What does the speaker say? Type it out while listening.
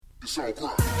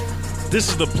This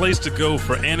is the place to go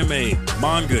for anime,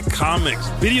 manga, comics,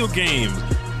 video games,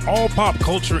 all pop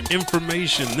culture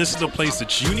information. This is the place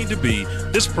that you need to be.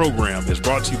 This program is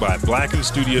brought to you by Blacken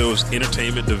Studios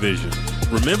Entertainment Division.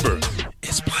 Remember,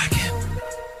 it's Blacken.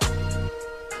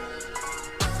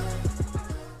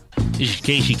 This is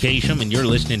Casey Kasem, and you're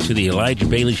listening to the Elijah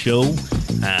Bailey Show,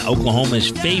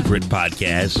 Oklahoma's favorite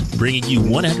podcast, bringing you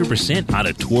 100%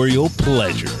 auditorial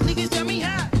pleasure.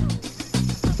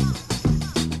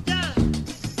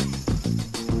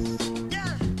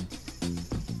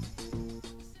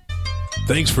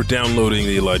 Thanks for downloading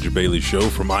the Elijah Bailey Show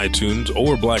from iTunes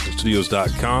or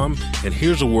BlackenStudios.com. And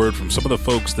here's a word from some of the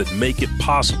folks that make it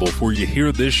possible for you to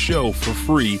hear this show for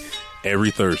free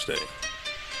every Thursday.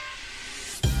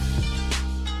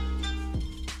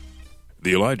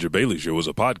 The Elijah Bailey Show is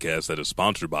a podcast that is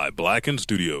sponsored by Blacken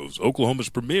Studios, Oklahoma's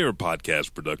premier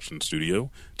podcast production studio.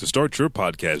 To start your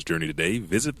podcast journey today,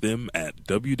 visit them at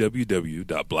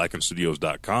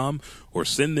www.blackenstudios.com or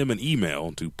send them an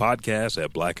email to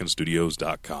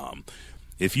podcast@blackenstudios.com.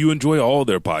 If you enjoy all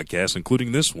their podcasts,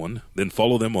 including this one, then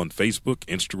follow them on Facebook,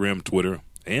 Instagram, Twitter,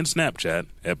 and Snapchat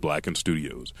at Blacken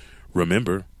Studios.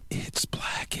 Remember, it's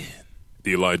Blacken.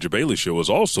 The Elijah Bailey Show is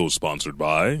also sponsored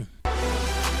by...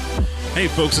 Hey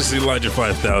folks, it's Elijah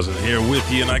 5000 here with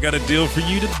you, and I got a deal for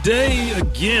you today.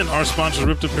 Again, our sponsors,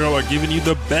 Ripped Apparel, are giving you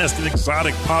the best in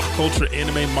exotic pop culture,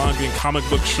 anime, manga, and comic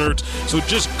book shirts. So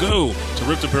just go to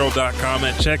rippedapparel.com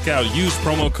and check out. Use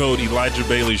promo code Elijah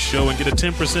Bailey Show and get a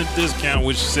 10% discount,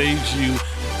 which saves you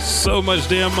so much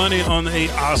damn money on a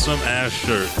awesome ass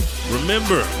shirt.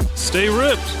 Remember, stay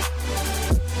ripped.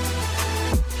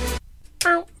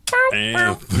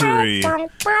 And 3, 2,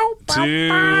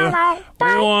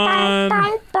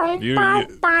 1. You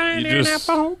just.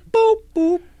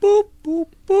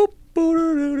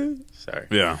 Sorry.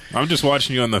 Yeah, I'm just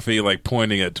watching you on the feed, like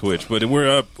pointing at Twitch. But we're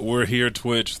up. We're here,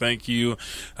 Twitch. Thank you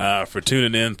for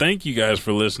tuning in. Thank you guys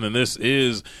for listening. This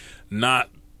is not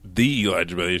the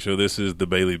Elijah Bailey Show. This is the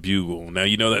Bailey Bugle. Now,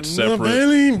 you know that's separate. The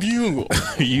Bailey Bugle.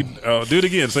 Do it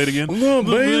again. Say it again. The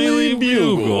Bailey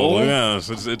Bugle.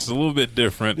 Yes, it's a little bit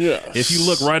different. Yes. If you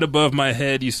look right above my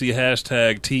head, you see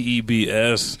hashtag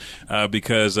TEBS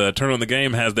because Turn on the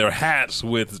Game has their hats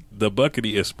with the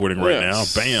Buckety is sporting right now.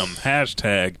 Bam.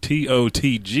 Hashtag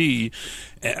TOTG.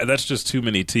 That's just too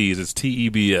many T's. It's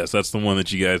TEBS. That's the one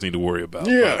that you guys need to worry about.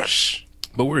 Yes.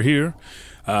 But we're here.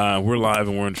 We're live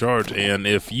and we're in charge. And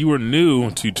if you are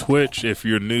new to Twitch, if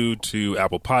you're new to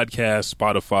Apple Podcasts,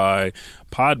 Spotify,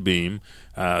 Podbeam,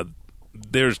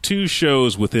 there's two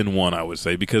shows within one, I would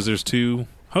say, because there's two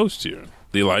hosts here.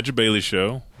 The Elijah Bailey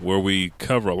Show, where we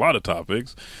cover a lot of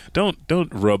topics. Don't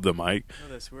rub the mic. Oh,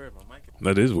 that's weird. My mic.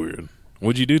 That is weird.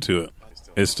 What'd you do to it?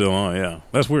 It's still on, yeah.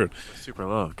 That's weird. It's super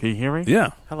low. Can you hear me?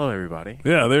 Yeah. Hello, everybody.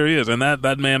 Yeah, there he is. And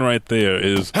that man right there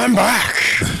is... I'm back!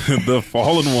 the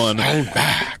fallen one. I'm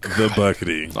back. The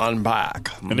Buckety. I'm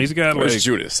back. And he's got Where's like...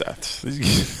 Judas at?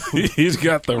 He's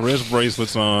got the wrist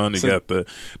bracelets on. He got the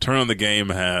Turn on the Game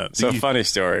hat. So, funny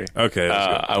story. Okay.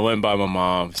 I went by my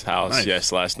mom's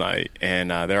house last night,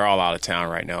 and they're all out of town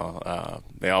right now.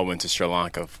 They all went to Sri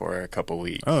Lanka for a couple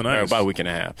weeks. Oh, nice. Or about a week and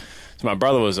a half. So my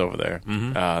brother was over there,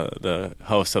 the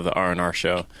host of the R&R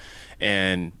show,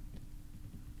 and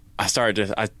I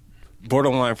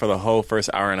borderline for the whole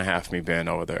first hour and a half of me being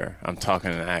over there, I'm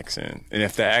talking in an accent. And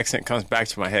if the accent comes back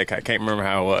to my head, I can't remember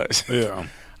how it was. Yeah.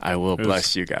 I will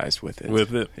bless you guys with it.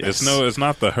 With it? Yes. It's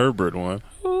not the Herbert one.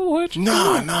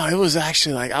 No, it was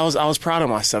actually like I was proud of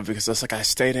myself because it's like I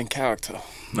stayed in character.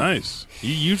 Nice.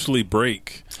 You usually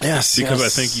break. Yes. Because I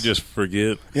think you just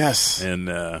forget. Yes. And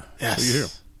yes. So you're here.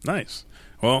 Nice.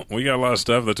 Well, we got a lot of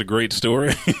stuff. That's a great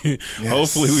story.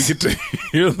 Hopefully we get to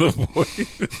hear the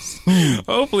voice.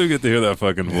 Hopefully we get to hear that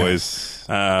fucking voice.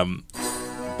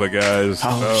 But guys,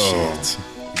 shit.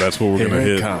 That's what we're going to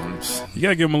hit. Comes. You got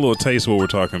to give them a little taste of what we're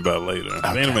talking about later.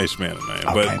 Okay. Anime Spanning, man.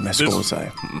 Okay, but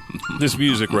this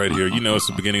music right here, it's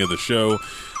the beginning of the show.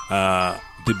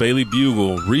 The Bailey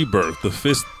Bugle Rebirth, the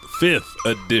fifth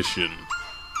edition,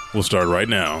 will start right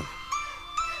now.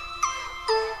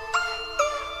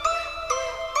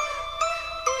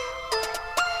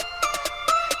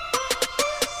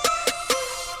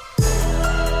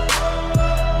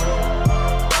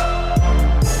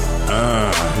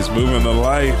 He's moving the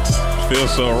light.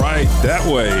 Feels so right. That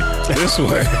way. This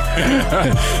way.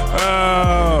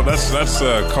 Oh, that's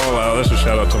a call out. That's a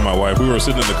shout out to my wife. We were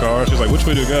sitting in the car. She's like, which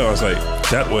way to go? I was like,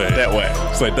 that way. That way.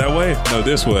 It's like, that way? No,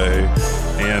 this way.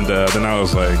 And then I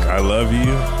was like, I love you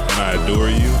and I adore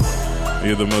you.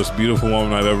 You're the most beautiful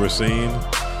woman I've ever seen.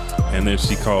 And then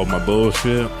she called my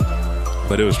bullshit.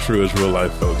 But it was true. It's real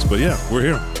life, folks. But yeah, we're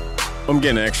here. I'm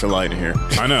getting extra light in here.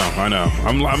 I know.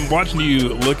 I'm watching you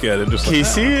look at it. Just Can like, you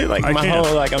see it? Like I my can.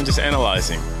 whole, like I'm just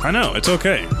analyzing. I know. It's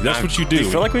okay. That's what you do. Do you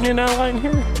feel like we need another light in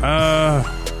here?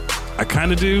 I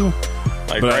kind of do.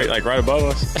 Like but right above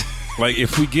us? Like,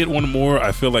 if we get one more,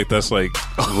 I feel like that's, like,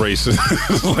 racist.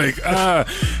 Like,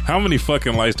 how many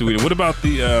fucking lights do we need? What about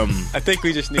the, I think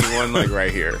we just need one, like,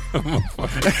 right here.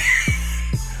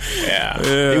 Yeah.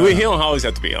 He don't always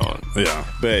have to be on. Yeah.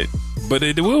 But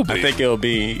it will be. I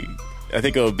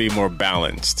think it'll be more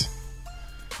balanced.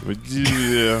 But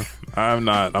yeah. I'm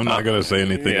not going to say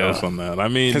anything else on that. I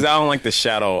mean, because I don't like the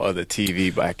shadow of the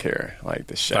TV back here. Like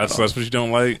the shadow. That's what you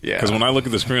don't like? Yeah. Because when I look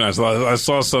at the screen, I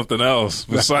saw something else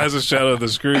besides the shadow of the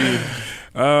screen.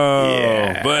 Oh.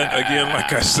 Yeah. But again,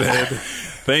 like I said,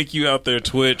 thank you out there,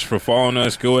 Twitch, for following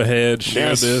us. Go ahead,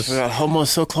 share this. We're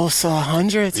almost so close to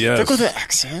 100. Yes. Look at the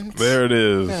accent. There it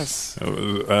is. Yes.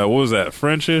 What was that?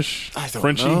 Frenchish? I don't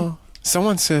Frenchy? know.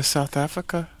 Someone says South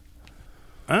Africa.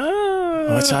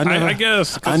 Which I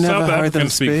guess. I never South heard them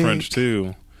Africans speak speak French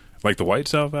too. Like the white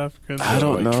South Africans? I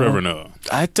don't know. Trevor Noah.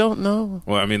 I don't know.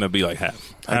 Well, I mean, that'd be like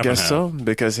half. I guess so,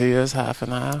 because he is half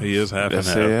and half. He is half and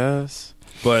half. Yes, he is.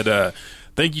 But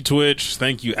thank you, Twitch.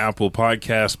 Thank you, Apple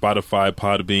Podcast, Spotify,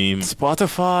 Podbeam.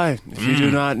 Spotify. If you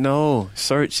do not know,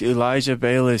 search Elijah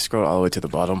Bailey. Scroll all the way to the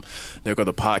bottom. There go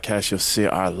the podcast. You'll see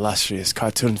our illustrious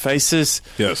cartoon faces.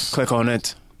 Yes. Click on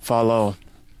it. Follow.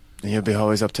 And you'll be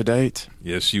always up to date.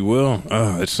 Yes, you will.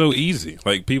 It's so easy.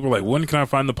 Like, people are like, when can I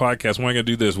find the podcast? When am I going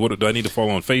to do this? What do I need to follow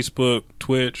on Facebook,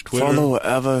 Twitch, Twitter? Follow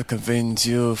whatever convenes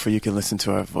you for you can listen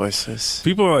to our voices.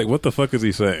 People are like, what the fuck is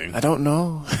he saying? I don't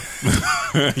know.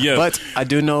 Yes. But I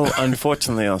do know,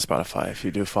 unfortunately, on Spotify, if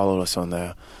you do follow us on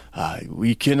there,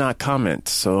 we cannot comment.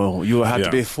 So you will have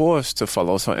to be forced to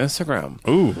follow us on Instagram.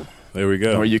 Ooh. There we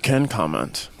go. Or you can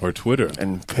comment. Or Twitter.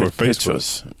 And or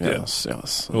pictures. Facebook.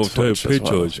 Yes. Well,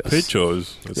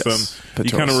 pictures. Yes. You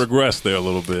kind of regress there a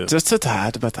little bit. Just a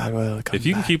tad, but I will come If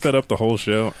you can back. keep that up the whole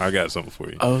show, I got something for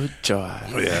you. Oh, joy.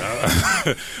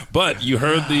 Yeah. But you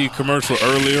heard the commercial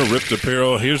earlier, Ripped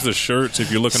Apparel. Here's the shirts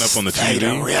if you're looking up on the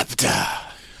TV. Ripped.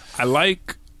 I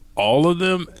like all of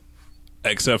them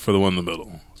except for the one in the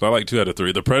middle. So I like 2 out of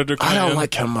 3. The Predator I Clan. don't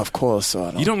like him, of course. So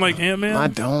I don't. You don't like Ant-Man? I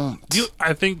don't.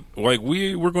 I think, like,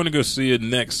 we're going to go see it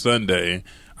next Sunday.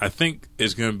 I think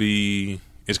it's going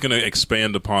to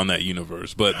expand upon that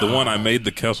universe. But the one I made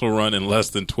the Kessel Run in less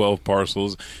than 12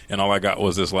 parcels, and all I got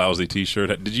was this lousy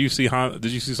T-shirt. Did you see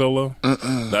Solo?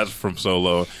 That's from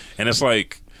Solo. And it's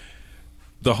like,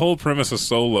 the whole premise of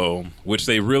Solo, which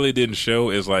they really didn't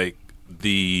show, is like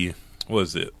the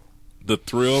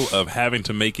thrill of having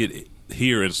to make it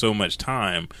here in so much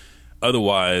time,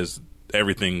 otherwise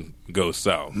everything goes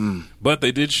south. But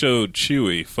they did show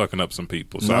Chewie fucking up some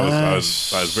people, so I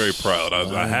was very proud. I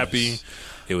was happy.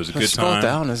 It was a good Scroll time.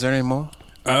 down. Is there any more?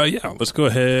 Yeah, let's go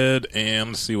ahead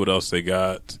and see what else they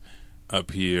got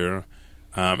up here.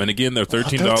 And again, they're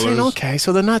 $13. 13, okay,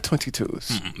 so they're not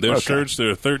 22s. Their shirts,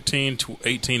 they're 13,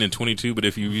 18, and 22. But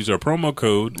if you use our promo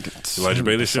code Elijah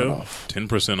Bailey Show,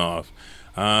 10% off.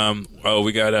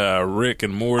 We got Rick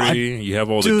and Morty. You have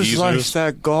all the Dude geezers. likes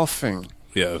that golfing.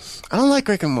 Yes. I don't like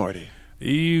Rick and Morty.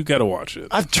 You got to watch it.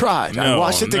 I've tried. I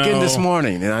watched it again this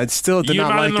morning, and I still did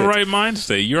not like it. You're not in the right mind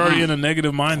state. You're already in a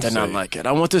negative mind state. I did not like it.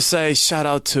 I want to say shout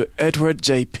out to Edward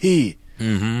JP.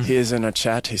 He is in a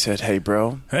chat. He said, "Hey,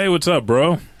 bro." Hey, what's up,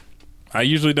 bro? I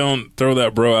usually don't throw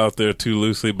that bro out there too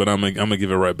loosely, but I'm gonna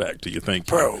give it right back to you. Thank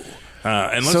you, bro.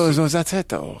 And so that's it,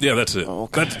 though. Yeah, that's it. Oh,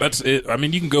 okay. That's it. I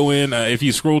mean, you can go in if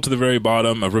you scroll to the very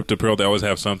bottom of Ripped Apparel. They always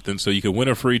have something, so you can win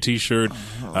a free T-shirt.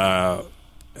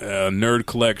 Nerd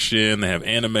collection. They have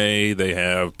anime. They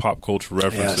have pop culture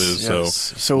references. Yes.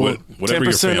 So whatever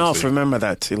 10% you're off. fancy. Remember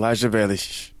that Elijah Bailey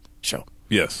Show.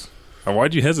 Yes.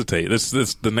 Why'd you hesitate? That's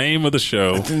the name of the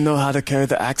show. I didn't know how to carry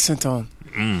the accent on.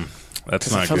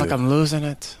 That's not I feel good. like I'm losing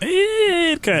it.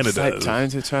 It kind of It's does. like trying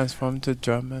to transform to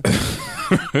German.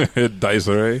 Dice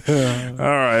array. All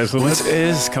right. So What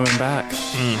is coming back?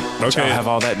 okay. I'll have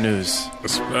all that news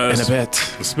in a bit.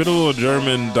 Spit a little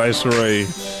German dice array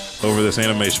over this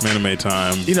anime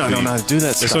time. You know I don't know how to do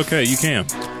that It's stuff. okay. You can.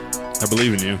 I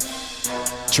believe in you.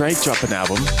 Drake dropped an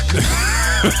album.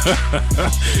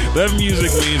 That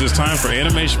music means it's time for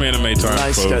anime time,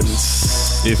 Nice folks.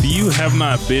 guns. If you have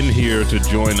not been here to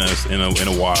join us in a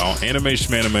while, Anime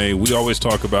Schmanime, we always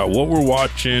talk about what we're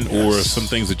watching or some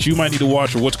things that you might need to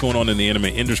watch or what's going on in the anime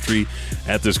industry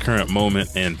at this current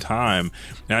moment in time.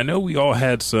 Now, I know we all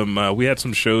had some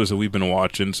shows that we've been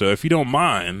watching, so if you don't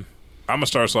mind, I'm going to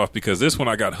start us off because this one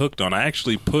I got hooked on. I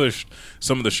actually pushed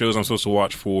some of the shows I'm supposed to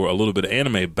watch for a little bit of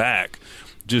anime back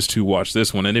just to watch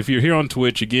this one. And if you're here on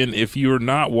Twitch, again, if you're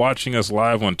not watching us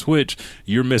live on Twitch,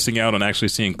 you're missing out on actually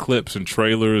seeing clips and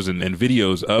trailers and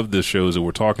videos of the shows that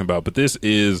we're talking about. But this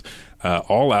is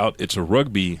All Out. It's a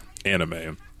rugby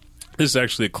anime. This is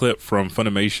actually a clip from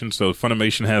Funimation. So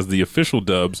Funimation has the official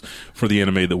dubs for the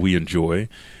anime that we enjoy.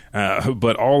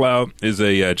 But All Out is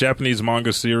a Japanese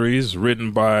manga series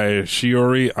written by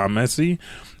Shiori Amesi.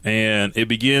 And it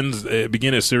began its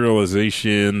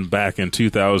serialization back in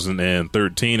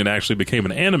 2013 and actually became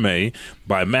an anime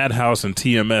by Madhouse and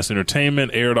TMS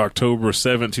Entertainment. Aired October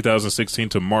 7, 2016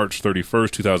 to March 31st,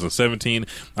 2017.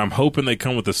 I'm hoping they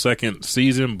come with a second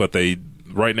season, but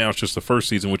right now it's just the first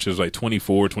season, which is like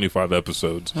 24, 25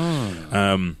 episodes.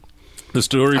 The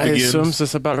story begins... I assume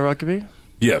this about rugby?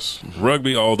 Yes,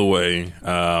 rugby all the way.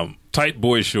 Tight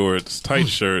boy shorts, tight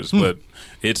shirts, but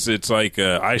it's like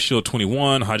Ice Shield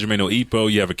 21, Hajime no Ippo.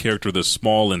 You have a character that's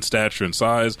small in stature and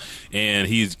size, and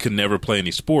he could never play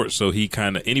any sports, so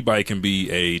anybody can be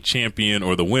a champion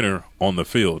or the winner on the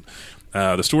field.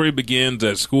 The story begins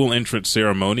at school entrance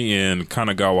ceremony in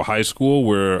Kanagawa High School,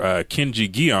 where Kenji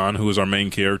Gion, who is our main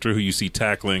character, who you see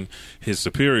tackling his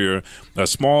superior, a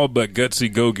small but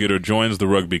gutsy go-getter, joins the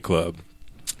rugby club.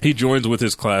 He joins with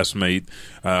his classmate,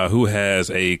 who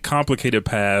has a complicated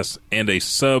past, and a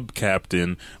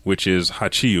sub-captain, which is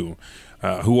Hachiyu,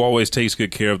 who always takes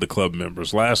good care of the club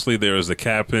members. Lastly, there is the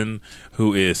captain,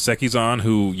 who is Sekizan,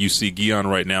 who you see Gion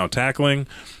right now tackling,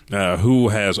 who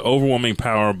has overwhelming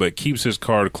power but keeps his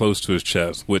card close to his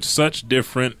chest. With such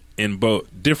differences in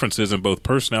both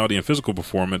personality and physical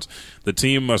performance, the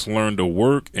team must learn to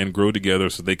work and grow together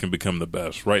so they can become the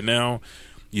best. Right now,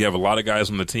 you have a lot of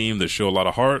guys on the team that show a lot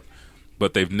of heart,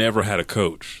 but they've never had a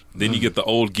coach. Then you get the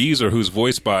old geezer who's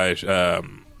voiced by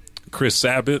Chris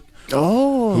Sabat.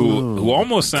 Oh. Who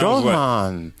almost sounds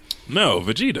Gohan. like... No,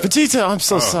 Vegeta. Vegeta, I'm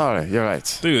so sorry. You're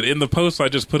right. Dude, in the post I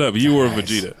just put up, you were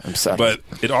Vegeta. I'm sorry. But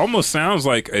it almost sounds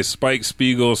like a Spike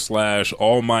Spiegel /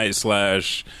 All Might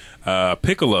 /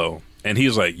 Piccolo. And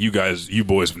he's like, you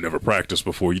boys have never practiced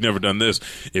before. You've never done this.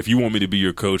 If you want me to be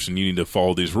your coach, then you need to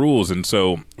follow these rules. And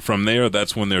so from there,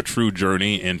 that's when their true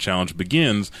journey and challenge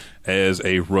begins as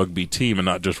a rugby team and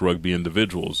not just rugby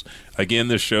individuals. Again,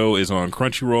 this show is on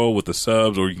Crunchyroll with the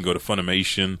subs, or you can go to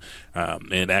Funimation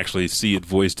and actually see it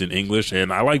voiced in English.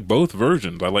 And I like both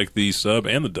versions. I like the sub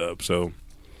and the dub. So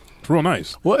it's real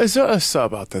nice. Well, is there a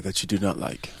sub out there that you do not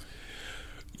like?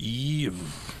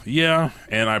 Yeah,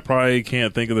 and I probably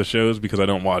can't think of the shows because I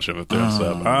don't watch them if they're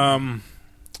sub.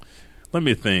 Let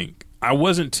me think. I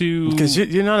wasn't too... Because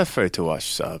you're not afraid to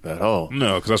watch sub at all.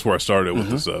 No, because that's where I started with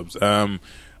the subs.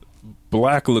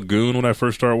 Black Lagoon, when I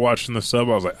first started watching the sub,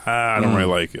 I was like, I don't really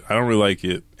like it. I don't really like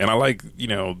it. And I like,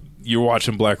 you're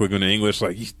watching Black Lagoon in English,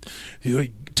 like, you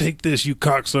take this, you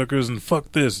cocksuckers, and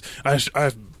fuck this.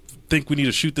 I think we need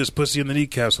to shoot this pussy in the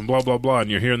kneecaps and blah, blah, blah.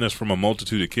 And you're hearing this from a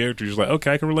multitude of characters. You're like,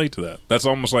 okay, I can relate to that. That's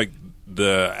almost like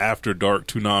the After Dark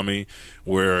Toonami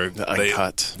where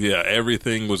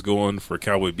everything was going for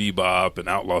Cowboy Bebop and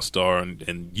Outlaw Star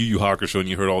and Yu Yu Hakusho, and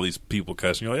you heard all these people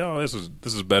cussing. You're like, oh, this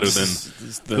is better than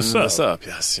the sub.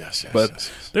 Yes. But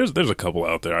there's a couple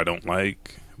out there I don't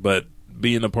like. But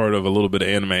being a part of a little bit of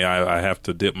anime, I have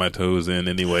to dip my toes in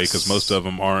anyway, because most of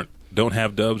them don't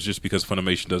have dubs just because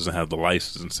Funimation doesn't have the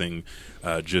licensing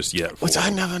just yet. Which I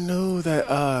never knew that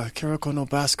Kuroko no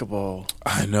Basketball.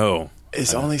 I know.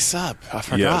 It's only sub. I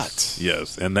forgot.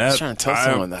 Yes. And that, I was trying to tell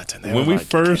someone that. And when we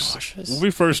first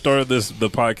started the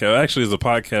podcast, actually it's a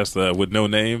podcast with no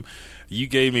name. You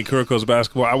gave me Kuroko's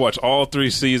Basketball. I watched all 3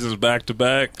 seasons back to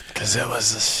back. Because it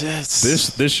was the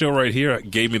shit. This show right here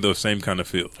gave me those same kind of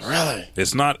feels. Really?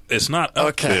 It's not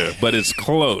up there, but it's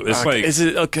close. It's like... Is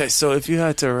it... Okay, so if you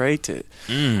had to rate it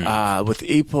with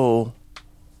Ippo...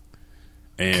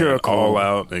 And Kuroko, All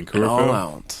Out and Kuroko. All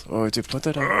Out. Or would you put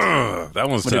that on? That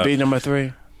one's would tough. Would it be number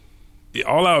 3?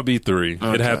 All Out would be 3. Okay.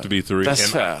 It'd have to be 3.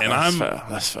 That's fair.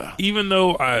 That's fair. Even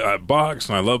though I box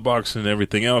and I love boxing and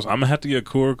everything else, I'm going to have to get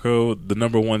Kuroko the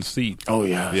number 1 seat. Oh,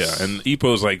 yes. Yeah, and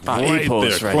Ippo's like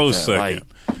Ippo's there, close second.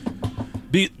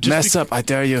 Mess up, I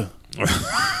dare you.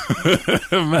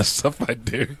 Mess up, I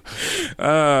dare.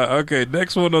 Okay,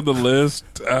 next one on the list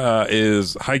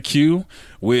is Haikyuu,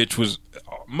 which was...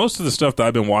 Most of the stuff that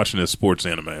I've been watching is sports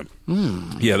anime.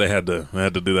 Yeah, they had to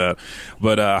do that.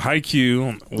 But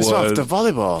Haikyuu was the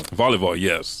volleyball. Volleyball,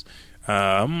 yes.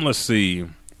 Let's see.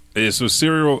 It was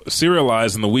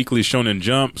serialized in the Weekly Shonen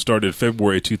Jump. Started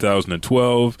February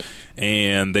 2012,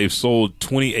 and they've sold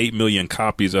 28 million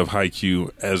copies of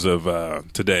Haikyuu as of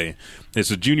today.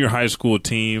 It's a junior high school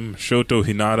team. Shoto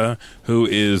Hinata, who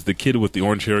is the kid with the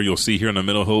orange hair you'll see here in the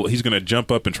middle, he's going to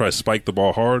jump up and try to spike the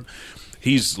ball hard.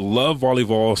 He's loved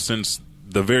volleyball since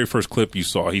the very first clip you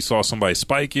saw, he saw somebody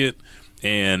spike it,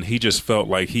 and he just felt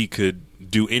like he could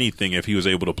do anything if he was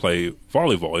able to play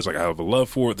volleyball. He's like, I have a love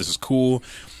for it. This is cool.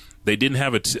 They didn't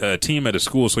have a team at his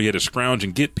school, so he had to scrounge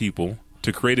and get people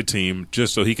to create a team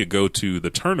just so he could go to the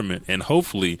tournament and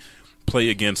hopefully play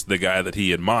against the guy that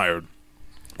he admired.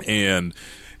 And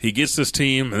he gets this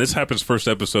team, and this happens first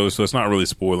episode, so it's not really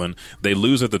spoiling. They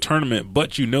lose at the tournament,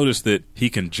 but you notice that he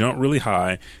can jump really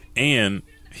high, and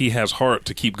he has heart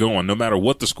to keep going. No matter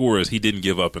what the score is, he didn't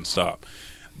give up and stop.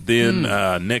 Then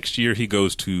next year he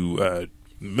goes to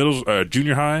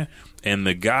junior high, and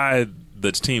the guy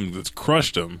that's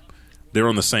crushed him, they're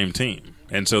on the same team.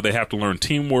 And so they have to learn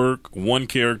teamwork. One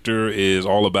character is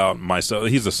all about myself.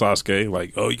 He's a Sasuke,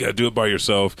 like, oh, you got to do it by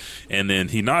yourself. And then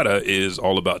Hinata is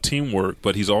all about teamwork,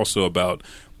 but he's also about,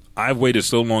 I've waited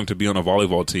so long to be on a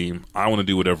volleyball team. I want to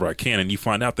do whatever I can. And you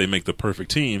find out they make the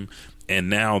perfect team. And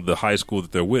now the high school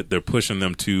that they're with, they're pushing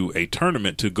them to a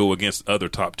tournament to go against other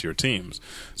top-tier teams.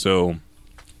 So,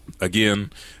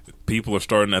 again, people are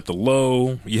starting at the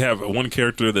low. You have one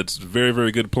character that's a very,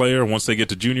 very good player. Once they get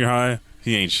to junior high,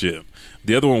 he ain't shit.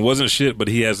 The other one wasn't shit, but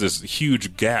he has this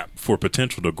huge gap for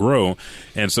potential to grow,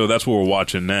 and so that's what we're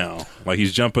watching now. Like,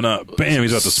 he's jumping up, bam,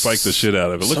 he's about to spike the shit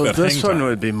out of it. Look so at that this hang one time.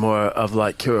 would be more of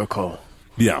like Kuroko.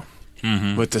 Yeah.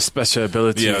 With the special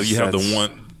abilities. Yeah, you have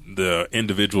the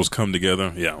individuals come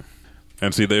together, yeah.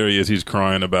 And see, there he is. He's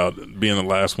crying about being the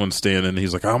last one standing.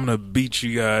 He's like, I'm going to beat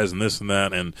you guys and this and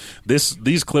that. And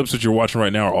these clips that you're watching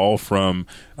right now are all from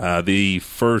the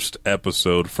first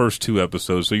two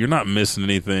episodes. So you're not missing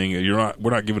anything.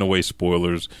 We're not giving away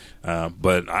spoilers.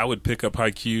 But I would pick up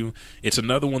Haikyuu. It's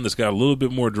another one that's got a little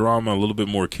bit more drama, a little bit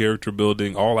more character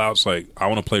building. All out's like, I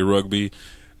want to play rugby.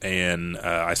 And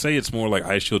I say it's more like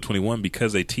Ice Shield 21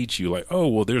 because they teach you, like, oh,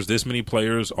 well, there's this many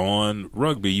players on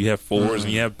rugby. You have forwards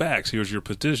and you have backs. Here's your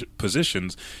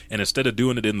positions. And instead of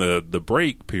doing it in the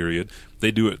break period, they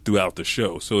do it throughout the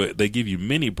show. So they give you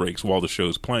mini breaks while the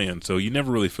show's playing. So you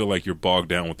never really feel like you're bogged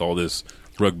down with all this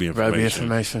rugby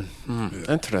information.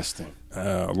 Interesting.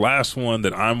 Last one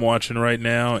that I'm watching right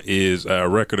now is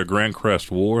Record of Grand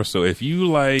Crest War. So if you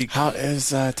like... How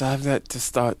is that? I have that to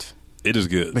start. It is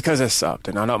good. Because it's subbed,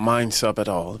 and I don't mind sub at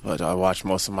all, but I watch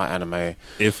most of my anime.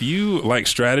 If you like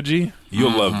strategy,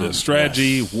 you'll love this.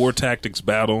 Strategy, war tactics,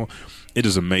 battle. It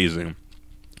is amazing.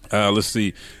 Let's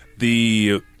see.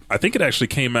 I think it actually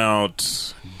came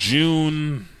out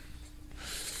January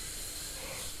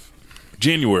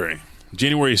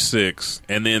 6th,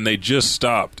 and then they just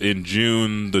stopped in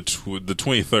June the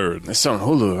 23rd. It's on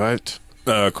Hulu, right?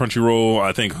 Crunchyroll,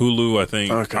 I think Hulu, Okay.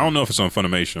 I don't know if it's on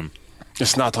Funimation.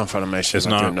 It's not on Funimation. It's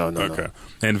not? No.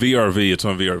 And VRV, it's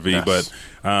on VRV. Yes. But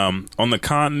on the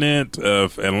continent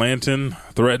of Atlantin,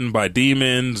 threatened by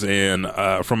demons and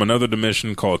from another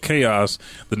dimension called Chaos,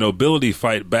 the nobility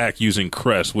fight back using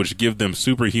crests, which give them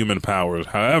superhuman powers.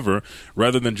 However,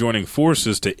 rather than joining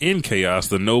forces to end Chaos,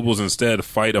 the nobles instead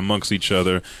fight amongst each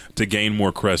other to gain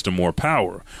more crest and more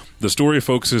power. The story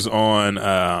focuses on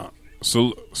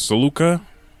Silica,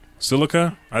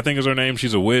 I think is her name.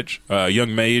 She's a witch, a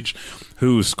young mage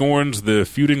who scorns the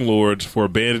feuding lords for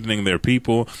abandoning their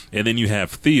people. And then you have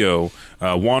Theo,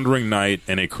 a wandering knight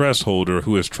and a crest holder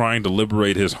who is trying to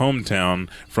liberate his hometown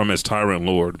from his tyrant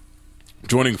lord.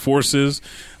 Joining forces,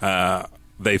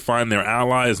 they find their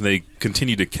allies and they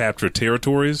continue to capture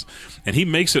territories. And he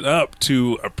makes it up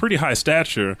to a pretty high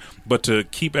stature, but to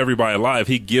keep everybody alive,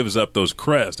 he gives up those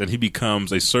crests and he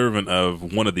becomes a servant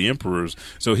of one of the emperors.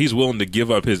 So he's willing to give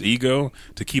up his ego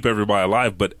to keep everybody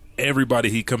alive, but everybody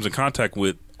he comes in contact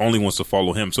with only wants to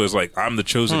follow him. So it's like, I'm the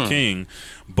chosen king,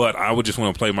 but I would just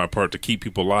want to play my part to keep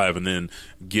people alive and then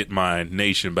get my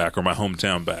nation back or my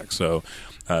hometown back. So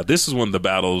this is one of the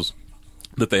battles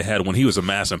that they had when he was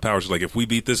amassing power. It's like, if we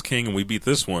beat this king and we beat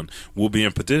this one, we'll be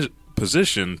in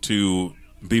position to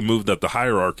be moved up the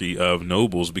hierarchy of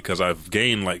nobles because I've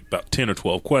gained like about 10 or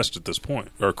 12 quests at this point,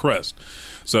 or crest.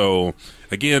 So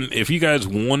again, if you guys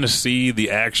want to see the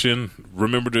action,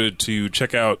 remember to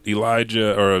check out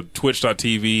Elijah or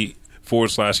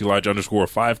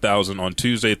twitch.tv/Elijah_5000 on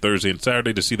Tuesday, Thursday, and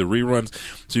Saturday to see the reruns,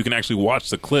 so you can actually watch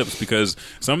the clips, because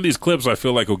some of these clips I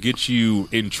feel like will get you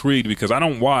intrigued, because I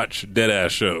don't watch dead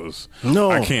ass shows.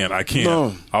 No, I can't.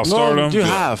 No. I'll start them. You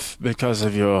have, because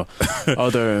of your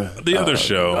other other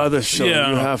show. Yeah.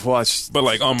 You have watched, but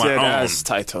like on my dead own ass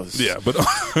titles. Yeah, but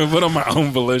on my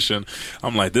own volition,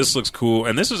 I'm like, this looks cool,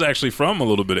 and this is actually from a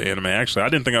little bit of anime. Actually, I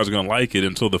didn't think I was going to like it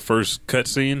until the first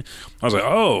cutscene. I was like,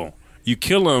 oh, you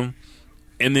kill him,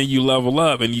 and then you level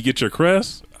up and you get your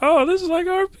crest. Oh, this is like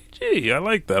RPG. I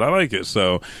like that. I like it.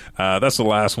 So that's the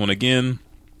last one. Again,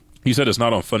 you said it's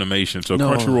not on Funimation. So No.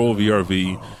 Crunchyroll,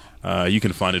 VRV, You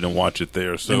can find it and watch it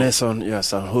there. So, and it's on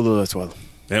Hulu as well.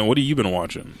 And what have you been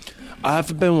watching?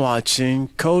 I've been watching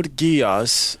Code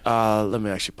Geass. Let me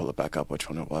actually pull it back up. Which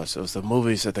one it was? It was the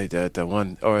movies that they did.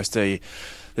 It's the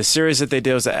series that they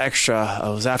did was the extra. It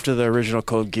was after the original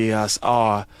Code Geass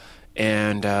R,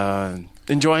 and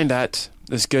enjoying that.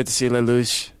 It's good to see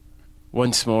Lelouch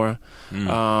once more.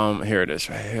 Here it is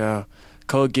right here.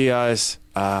 Code Geass,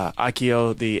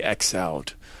 Akio the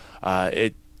Exiled.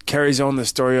 It carries on the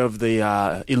story of the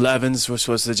 11s, which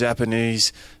was the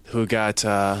Japanese who got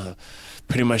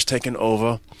pretty much taken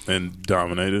over and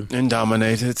dominated. And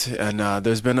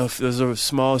there's a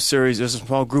small series. There's a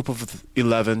small group of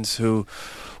 11s who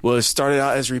was started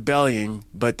out as rebellion,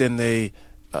 but then they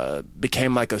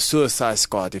became like a suicide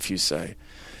squad, if you say.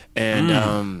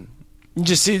 And you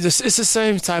just see this. It's the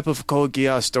same type of Code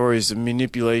Geass stories: the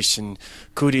manipulation,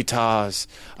 coup d'états.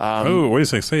 Wait a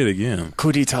second. Say it again.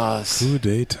 Coup d'états. Coup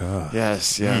d'état.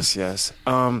 Yes.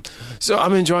 So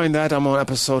I'm enjoying that. I'm on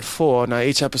episode 4 now.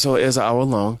 Each episode is an hour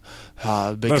long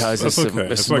because that's okay.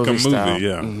 It's like a movie. Style.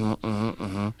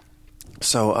 Yeah.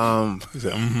 So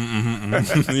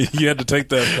you had to take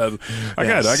that. I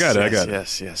got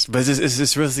it. Yes. But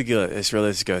it's really good. It's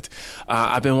really good.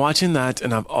 I've been watching that,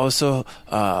 and I've also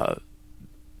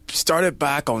started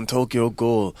back on Tokyo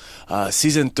Ghoul.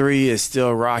 Season 3 is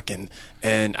still rocking,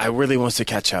 and I really want to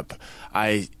catch up.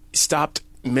 I stopped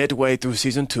midway through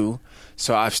season 2,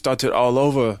 so I've started all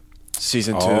over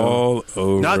season 2. All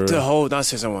over. Not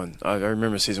season 1. I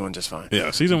remember season 1 just fine.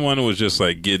 Yeah, season 1 was just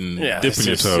like dipping your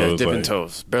toes. Yeah, dipping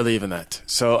toes. Barely even that.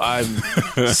 So I'm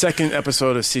second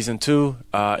episode of season 2,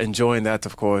 enjoying that,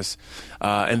 of course.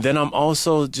 And then I'm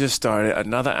also just started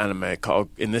another anime called,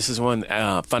 and this is one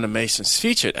Funimation's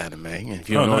featured anime. And if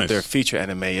you don't know what their featured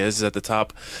anime is, at the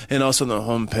top. And also on the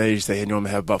homepage, they normally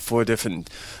have about 4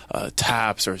 different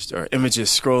tabs or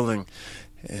images scrolling,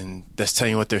 and that's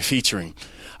telling you what they're featuring.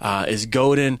 Is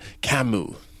Golden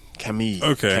Kamuy.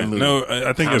 Okay. Kamuy. No,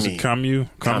 I think it's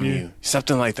Kamuy.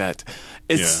 Something like that.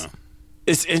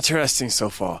 It's interesting so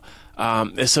far.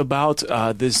 It's about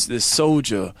this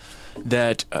soldier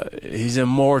that he's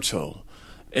immortal.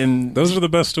 And those are the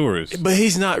best stories. But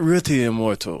he's not really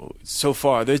immortal so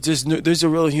far. There's a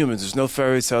real humans. There's no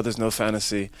fairy tale. There's no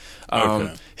fantasy.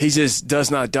 He just does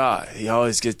not die. He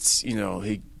always gets,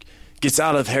 he gets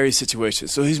out of hairy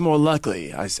situations. So he's more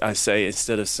lucky, I say,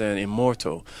 instead of saying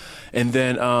immortal. And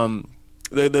then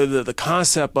the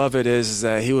concept of it is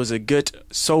that he was a good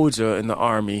soldier in the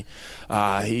army.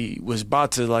 He was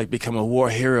about to become a war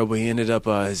hero, but he ended up,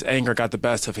 his anger got the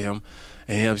best of him,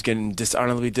 and he was getting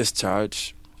dishonorably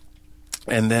discharged.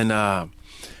 And then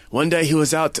one day he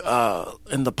was out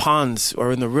in the ponds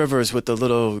or in the rivers with the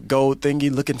little gold thingy,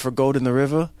 looking for gold in the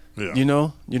river. Yeah. You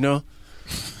know?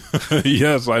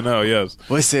 Yes, I know, yes.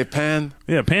 What's it,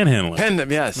 Yeah,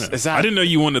 panhandling. Yes, yeah. exactly. I didn't know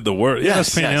you wanted the word.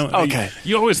 Yes, panhandling. yes. Okay.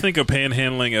 You always think of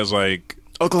panhandling as like...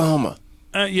 Oklahoma.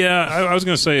 Yeah, I was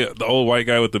going to say the old white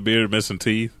guy with the beard missing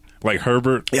teeth, like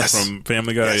Herbert from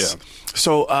Family Guy. Yes. Yeah.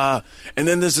 So, and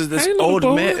then there's this old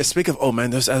man. Speaking of old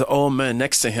man, there's an old man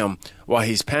next to him while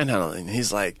he's panhandling.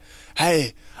 He's like,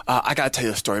 hey, I got to tell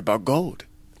you a story about gold.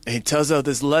 And he tells of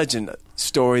this legend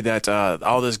story that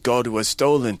all this gold was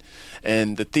stolen,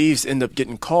 and the thieves end up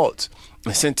getting caught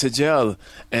and sent to jail.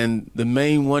 And the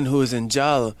main one who was in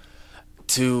jail,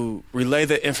 to relay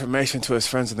the information to his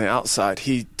friends on the outside,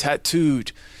 he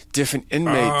tattooed different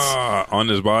inmates on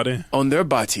his body, on their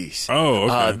bodies. Oh,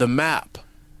 okay. The map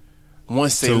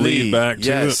once they to leave. Lead back to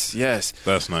yes, it? Yes.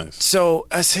 That's nice. So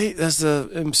as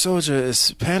the soldier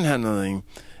is panhandling,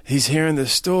 he's hearing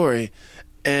this story,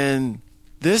 and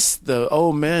the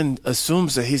old man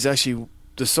assumes that he's actually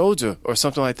the soldier or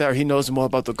something like that, or he knows more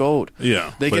about the gold.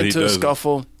 Yeah. They get into a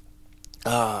scuffle.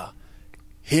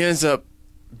 He ends up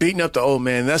beating up the old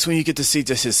man. That's when you get to see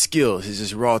just his skills. He's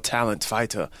just raw talent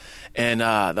fighter. And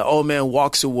the old man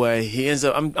walks away. He ends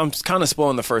up, I'm kind of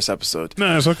spoiling the first episode.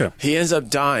 No, it's okay. He ends up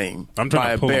dying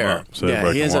by a bear.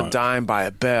 He ends up dying by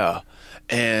a bear.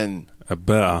 And a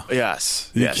bear?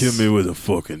 Yes. You killed me with a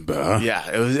fucking bear? Yeah,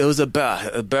 it was a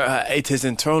bear. A bear ate his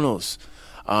internals.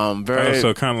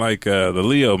 So kind of like the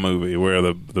Leo movie where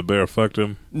the bear fucked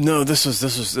him. No, this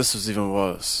was even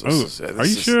worse. Are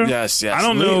you sure? Yes. I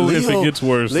don't know if it gets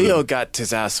worse. Leo got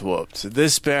his ass whooped.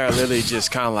 This bear literally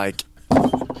just kind of like.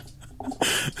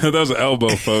 That was an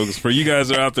elbow, folks. For you guys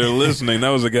that are out there listening, that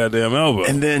was a goddamn elbow.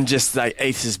 And then just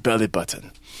ate his belly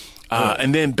button.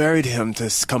 And then buried him to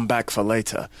come back for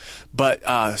later. But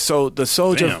so the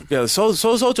soldier,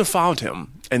 soldier found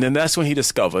him, and then that's when he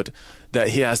discovered that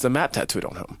he has the map tattooed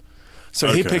on him.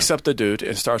 So he picks up the dude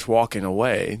and starts walking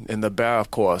away, and the bear,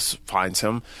 of course, finds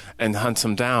him and hunts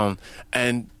him down.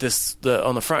 And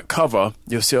on the front cover,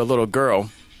 you'll see a little girl.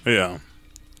 Yeah.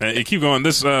 And you keep going.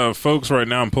 This, folks, right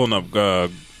now I'm pulling up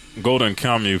Golden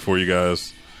Kamuy for you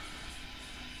guys.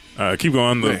 Keep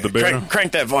going. The bear.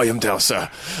 Crank that volume down, sir.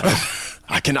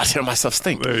 I cannot hear myself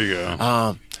think. There you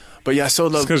go. But yeah, so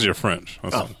it's because you're French.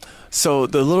 So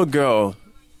the little girl,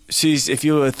 she's, if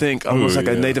you would think, almost like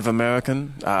a Native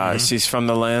American. She's from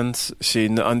the lands. She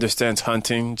understands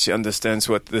hunting. She understands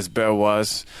what this bear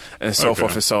was, and so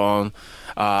forth and so on.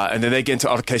 And then they get into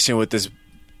altercation with this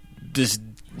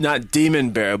not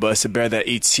demon bear, but it's a bear that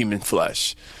eats human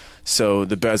flesh. So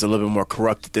the bear's a little bit more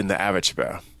corrupted than the average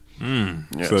bear.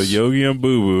 Yes. So Yogi and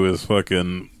Boo Boo is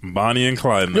fucking Bonnie and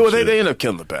Clyde. No, they end up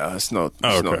killing the bear. So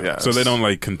they don't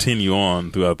like continue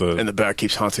on throughout the. And the bear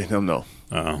keeps haunting him. No.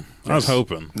 Oh, I was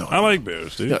hoping. No, I like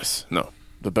bears, dude. Yes. No.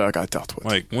 The bear got dealt with.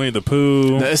 Like Winnie the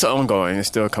Pooh. No, it's ongoing. It's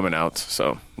still coming out.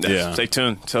 So stay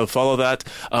tuned. So follow that.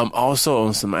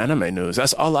 Also, some anime news.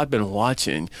 That's all I've been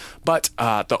watching. But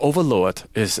the Overlord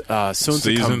is soon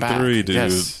to come back. Season 3, dude.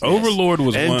 Yes, Overlord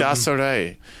was and one. And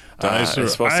Dasare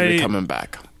is supposed to be coming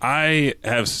back. I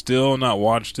have still not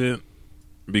watched it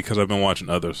because I've been watching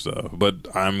other stuff.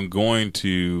 But I'm going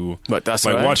to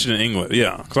watch it in English.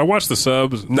 Yeah, because I watched the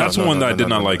subs. That's one that I did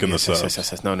not like in the subs.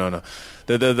 Yes. No.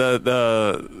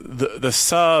 The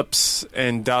subs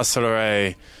in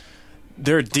Dasare,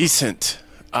 they're decent.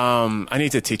 I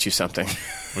need to teach you something.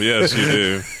 Yes, you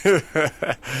do.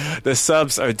 The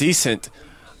subs are decent,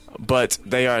 but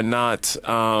they are not.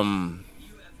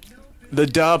 The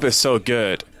dub is so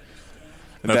good.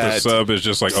 That the sub is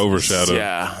just like overshadowed.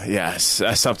 Yeah, yes.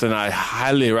 That's something I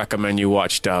highly recommend you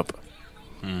watch dub.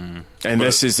 And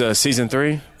this is season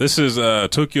 3? This is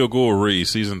Tokyo Ghoul Re,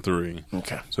 season 3.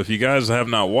 Okay. So if you guys have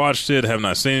not watched it, have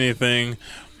not seen anything,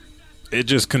 it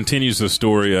just continues the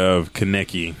story of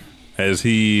Kaneki as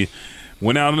he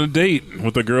went out on a date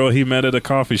with a girl he met at a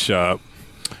coffee shop.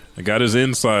 Got his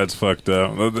insides fucked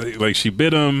up. Like, she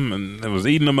bit him and was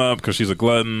eating him up because she's a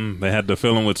glutton. They had to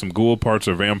fill him with some ghoul parts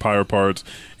or vampire parts,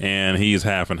 and he's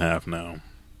half and half now.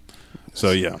 So,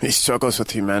 yeah. He struggles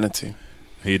with humanity.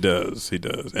 He does.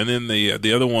 And then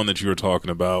the other one that you were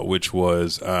talking about, which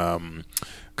was Code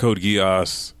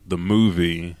Geass, the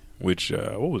movie, which,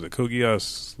 what was it? Code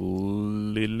Geass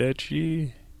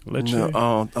Leche? No,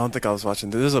 I don't think I was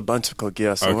watching. There's a bunch of Code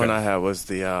Geass. The one I had was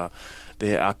the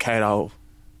Al-Qaeda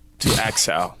to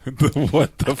Axel.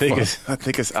 What the fuck? I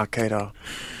think it's Al-Qaeda.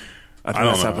 I think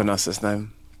that's how I pronounce his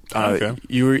name. Okay.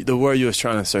 The word you was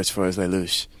trying to search for is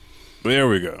Lelouch. There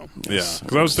we go. Yes. Yeah,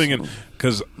 because I was thinking,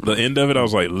 because the end of it, I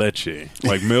was like leche,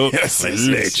 like milk,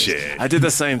 leche. I did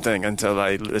the same thing until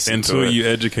I listened to it. Until you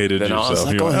educated yourself. I was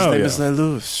like, his name is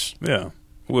Lelouch. Yeah.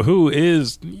 Well, who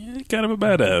is kind of a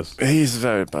badass. He's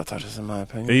very badass, in my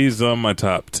opinion. He's on my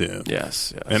top 10.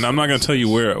 Yes. And I'm not going to tell you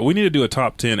where. We need to do a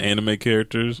top 10 anime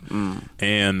characters.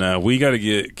 And we got to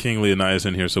get King Leonidas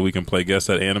in here so we can play Guess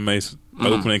That Anime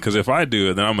opening. Because if I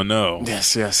do it, then I'm going to know.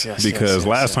 Yes. Because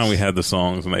last time we had the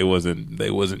songs and they wasn't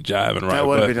jiving right. That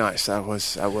would be nice. That would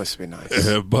be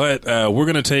nice. But we're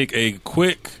going to take a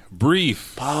quick,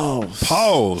 brief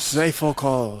pause. Say full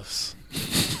calls.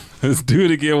 Let's do it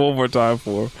again one more time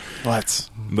for what?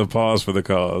 The pause for the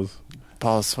cause.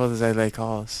 Pause for the lay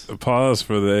cause. Pause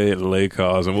for the lay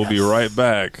cause. And we'll be right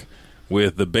back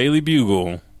with the Bailey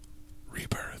Bugle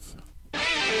Rebirth.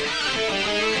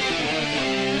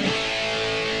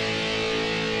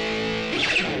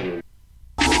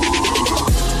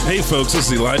 Hey folks, this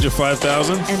is Elijah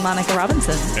 5000 and Monica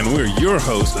Robinson, and we're your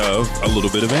host of A Little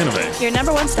Bit of Anime, your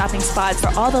number one stopping spot for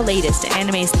all the latest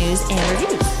anime's news and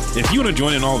reviews. If you want to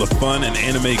join in all the fun and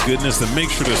anime goodness, then make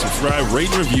sure to subscribe, rate,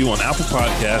 and review on Apple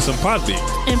Podcasts and Podbean.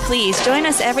 And please join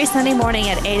us every Sunday morning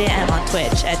at 8 a.m. on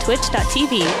Twitch at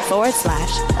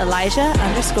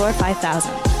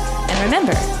twitch.tv/Elijah_5000. And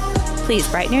remember, please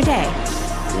brighten your day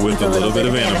with a little bit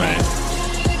of anime.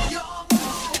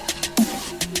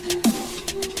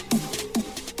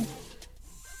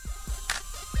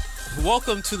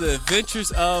 Welcome to the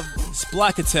Adventures of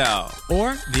Splackatow,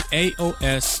 or the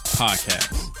AOS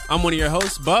Podcast. I'm one of your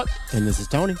hosts, Buck. And this is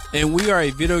Tony. And we are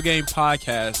a video game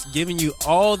podcast giving you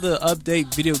all the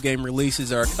update video game releases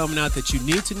that are coming out that you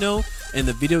need to know and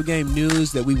the video game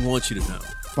news that we want you to know.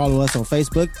 Follow us on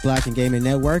Facebook, Black and Gaming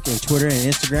Network, and Twitter and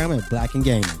Instagram at Black and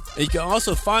Gaming. And you can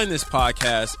also find this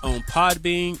podcast on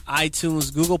Podbean,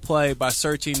 iTunes, Google Play by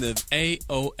searching the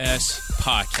AOS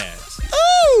Podcast.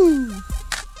 Ooh!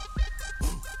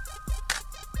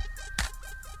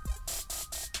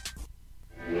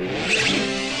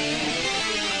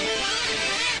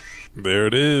 There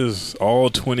it is. All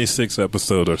 26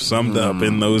 episodes are summed up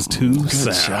in those two Good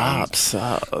sounds. job,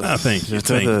 Sal. Thank you. You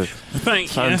did a Thank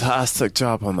you. fantastic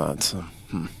job on that. So.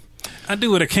 I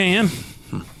do what I can.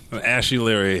 Ashy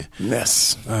Larry.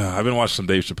 Yes. I've been watching some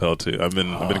Dave Chappelle too. I've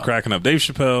been cracking up Dave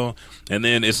Chappelle, and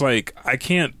then it's like I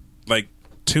can't like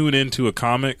tune into a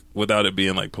comic without it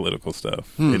being like political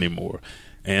stuff anymore,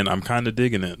 and I'm kind of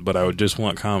digging it. But I would just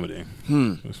want comedy.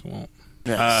 Just want.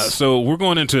 Yes. So we're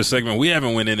going into a segment we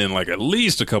haven't went in like at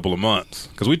least a couple of months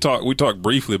because we talked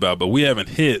briefly about, but we haven't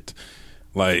hit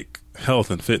like health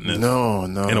and fitness in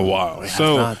a while. We have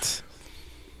So not.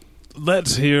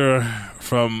 let's hear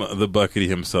from the Buckety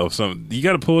himself. So you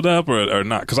got to pull it up or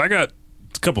not? Because I got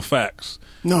a couple facts.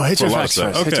 No, hit For your a lot of facts stuff.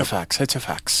 first. Hit Okay. your facts. Hit your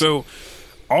facts. So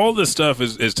all this stuff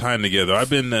is tying together. I've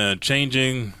been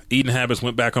changing eating habits,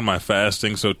 went back on my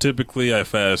fasting. So typically I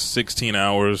fast 16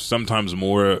 hours, sometimes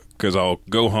more, because I'll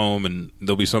go home and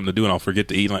there'll be something to do and I'll forget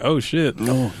to eat. Like, oh, shit.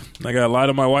 No. I got to lie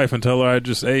to my wife and tell her I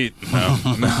just ate.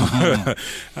 No.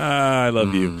 I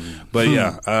love you. But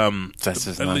yeah. That's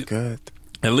just not good.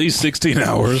 At least 16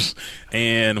 hours.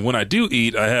 And when I do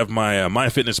eat, I have my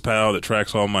MyFitnessPal that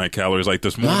tracks all my calories. Like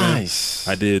this morning, Nice.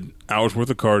 I did hours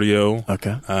worth of cardio.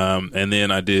 Okay. And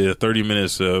then I did 30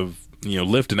 minutes of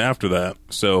lifting after that.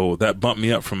 So that bumped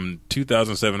me up from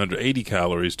 2,780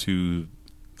 calories to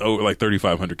like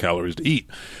 3,500 calories to eat.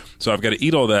 So I've got to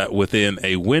eat all that within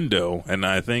a window. And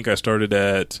I think I started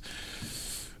at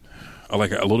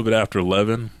like a little bit after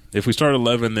 11. If we start at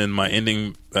 11, then my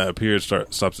ending period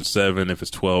stops at 7. If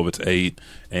it's 12, it's 8.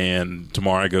 And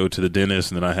tomorrow I go to the dentist,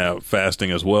 and then I have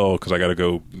fasting as well because I got to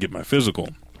go get my physical.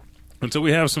 And so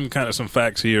we have some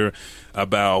facts here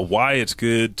about why it's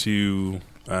good to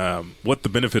what the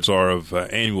benefits are of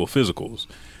annual physicals.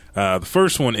 The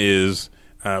first one is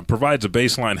provides a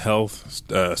baseline health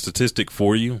statistic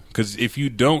for you because if you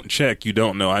don't check, you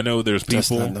don't know. I know there's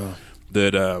people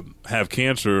that have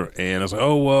cancer, and I was like,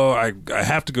 oh, well, I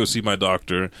have to go see my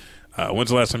doctor. When's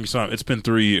the last time you saw him? It's been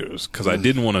 3 years because I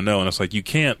didn't want to know. And it's like, you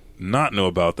can't not know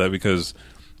about that because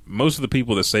most of the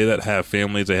people that say that have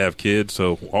families, they have kids.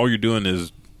 So all you're doing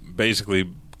is basically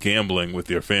gambling with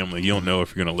your family. You don't know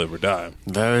if you're going to live or die.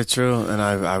 Very true. And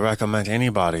I recommend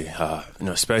anybody,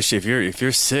 especially if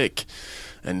you're sick,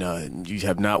 and you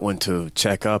have not went to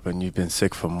check up and you've been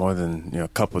sick for more than a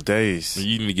couple of days,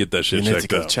 you need to get that shit checked out. You need to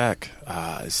go out. check.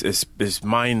 It's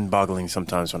mind-boggling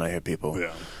sometimes when I hear people.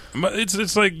 Yeah, but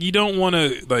it's like you don't want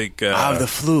to like the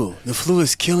flu. The flu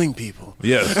is killing people.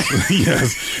 Yes,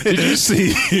 yes. Did you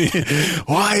see?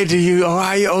 Why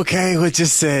are you okay with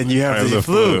just saying you have the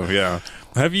flu? Yeah.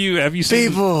 Have you seen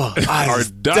people are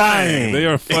dying? They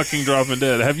are fucking dropping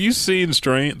dead. Have you seen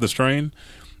the strain?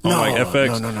 No, like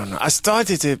FX? No. I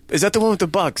started it. Is that the one with the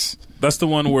bugs? That's the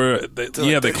one where they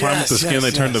climb up the skin,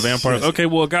 they turn to vampires. Okay,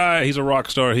 well, a guy, he's a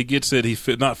rock star. He gets it. He's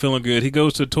not feeling good. He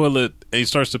goes to the toilet and he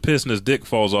starts to piss, and his dick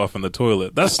falls off in the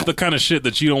toilet. That's the kind of shit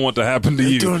that you don't want to happen to you.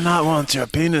 You do not want your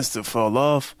penis to fall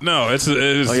off. No, it's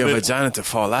or your vagina to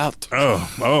fall out.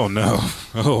 Oh no.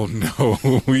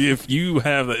 If you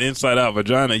have the inside out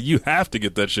vagina, you have to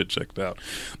get that shit checked out.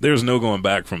 There's no going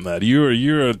back from that.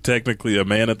 You're technically a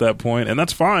man at that point, and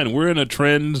that's fine. We're in a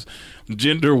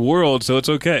transgender world, so it's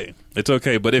okay. It's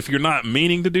okay. But if you're not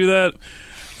meaning to do that,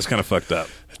 it's kind of fucked up.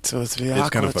 So it's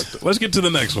kind of fucked up. Let's get to the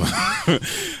next one.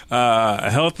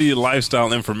 Healthy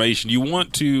lifestyle information. You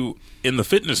want to, in the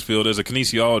fitness field, as a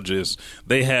kinesiologist,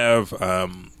 they have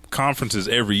conferences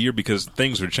every year because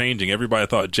things are changing. Everybody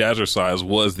thought jazzercise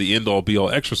was the end-all be-all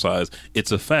exercise.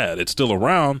 It's a fad. It's still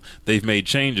around. They've made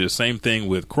changes. Same thing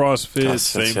with CrossFit.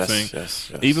 Same thing.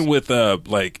 Yes. Even with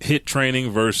like HIIT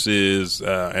training versus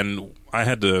and I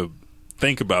had to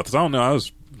think about this. I don't know. I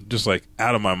was just like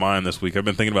out of my mind this week. I've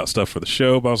been thinking about stuff for the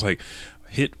show, but I was like,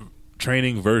 HIIT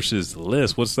training versus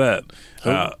LISS. What's that?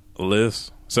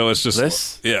 LISS. So it's just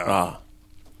LISS? Yeah.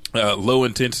 Low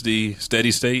intensity,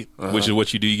 steady state, which is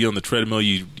what you do. You get on the treadmill,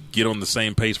 you get on the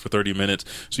same pace for 30 minutes.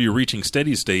 So you're reaching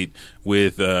steady state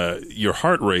with your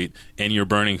heart rate, and you're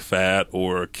burning fat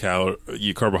or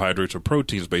carbohydrates or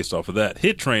proteins based off of that.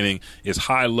 HIIT training is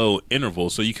high-low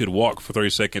intervals, so you could walk for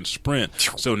 30-second sprint.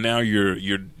 So now you're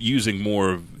using more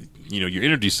of your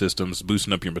energy systems,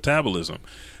 boosting up your metabolism.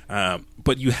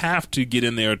 But you have to get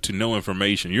in there to know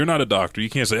information. You're not a doctor. You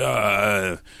can't say,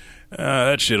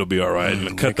 that shit'll be all right.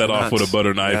 And cut that off with a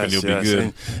butter knife, and you'll be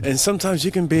good. And sometimes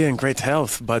you can be in great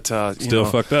health, but still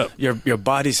fucked up. Your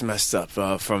body's messed up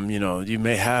from you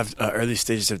may have early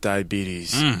stages of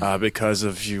diabetes because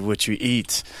of what you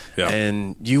eat,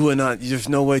 and you will not. There's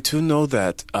no way to know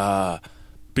that.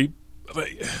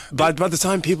 by the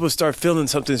time people start feeling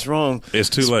something's wrong, it's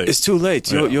too late. It's too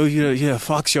late. Yeah. You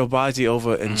fox your body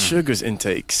over in sugars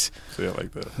intakes. See it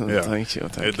like that. Yeah. Thank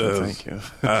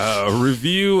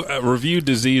you. Review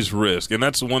disease risk, and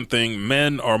that's one thing.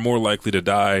 Men are more likely to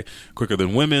die quicker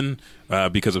than women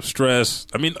because of stress.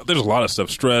 I mean, there's a lot of stuff: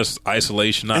 stress,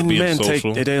 isolation, not being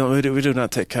social. We do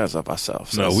not take care of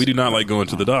ourselves. No, we do not like going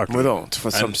to the doctor. We don't, for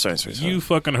some strange reason. You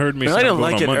fucking heard me. And say I didn't I'm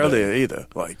going like it on Monday. earlier either.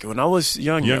 Like when I was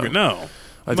younger. No.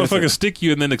 I Motherfucker stick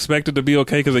you and then expect it to be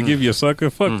okay because they give you a sucker.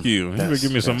 Fuck you. You better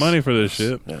give me some money for this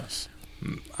shit. Yes.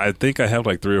 I think I have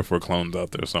like 3 or 4 clones out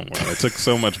there somewhere. It took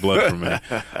so much blood from me.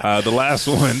 The last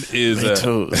one is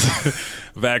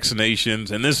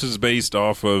vaccinations, and this is based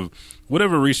off of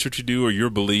whatever research you do or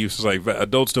your beliefs. It's like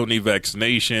adults don't need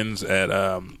vaccinations,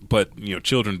 but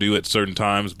children do at certain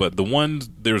times. But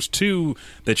there's 2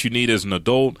 that you need as an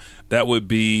adult. That would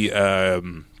be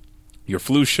your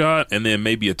flu shot, and then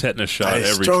maybe a tetanus shot every 10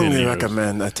 years. I strongly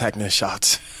recommend a tetanus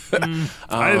shot.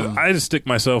 I just stick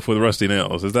myself with rusty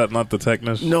nails. Is that not the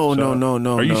tetanus? No.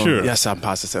 Are you sure? Yes, I'm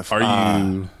positive. Are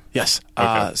you? Yes.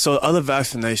 Okay. So other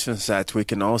vaccinations that we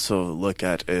can also look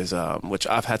at is, which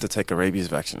I've had to take a rabies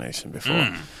vaccination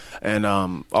before. And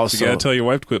also, you gotta tell your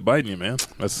wife to quit biting you, man.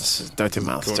 That's dirty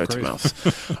mouth.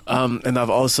 And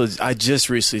I just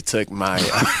recently took my.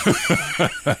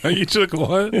 You took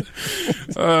what?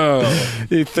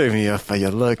 You threw me off by your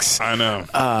looks. I know.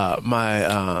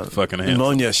 My fucking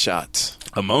pneumonia shot.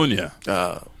 Ammonia.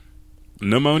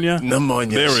 Pneumonia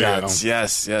There we shots. go.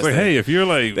 Yes. Like, hey, if you're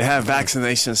like, they have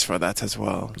vaccinations for that as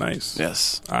well. Nice.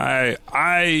 Yes. I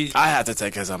had to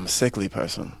take because I'm a sickly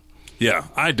person. Yeah,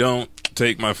 I don't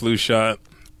take my flu shot.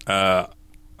 I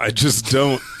just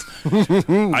don't.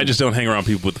 I just don't hang around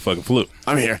people with the fucking flu.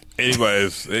 I'm here.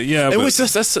 Anyways, yeah. It was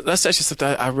just that's actually something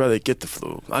I rather get the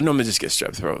flu. I normally just get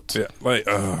strep throat. Yeah, like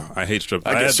I hate strep.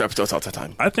 I get strep throat all the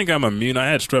time. I think I'm immune. I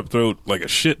had strep throat like a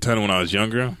shit ton when I was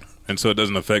younger, and so it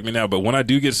doesn't affect me now. But when I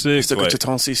do get sick, you still got your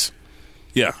tonsils?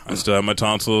 Yeah, I still have my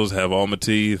tonsils, have all my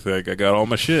teeth. Like, I got all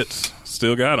my shits.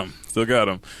 Still got them.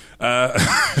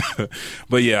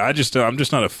 But yeah, I'm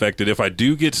just not affected. If I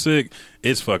do get sick,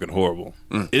 it's fucking horrible.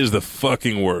 It is the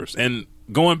fucking worst. And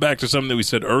going back to something that we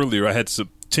said earlier, I had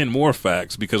 10 more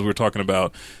facts because we were talking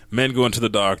about men going to the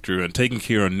doctor and taking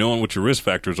care and knowing what your risk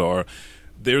factors are.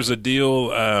 There's a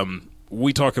deal.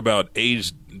 We talk about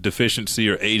age deficiency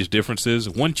or age differences.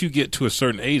 Once you get to a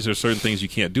certain age, there's certain things you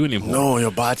can't do anymore. No,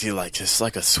 your body it's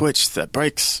like a switch that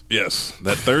breaks. Yes,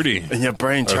 that 30 and your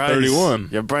brain tries. 31.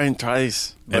 Your brain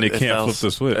tries, and it can't flip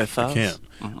the switch. It can't.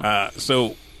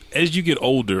 So as you get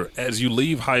older, as you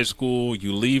leave high school,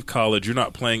 you leave college, you're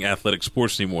not playing athletic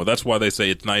sports anymore. That's why they say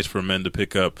it's nice for men to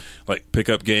pick up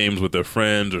games with their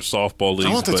friends or softball leagues.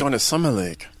 I want to join a summer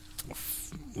league.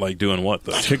 Like doing what?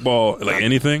 The kickball? Like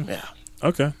anything? Yeah.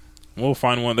 Okay. We'll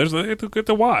find one. There's get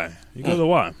the Y. You go to the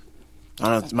Y.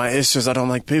 My issue is I don't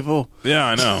like people. Yeah,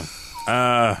 I know.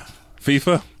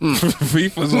 FIFA?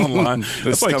 FIFA's online.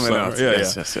 It's like coming out. Yeah,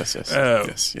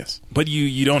 Yes. But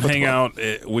you don't hang out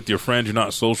with your friends. You're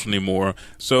not social anymore.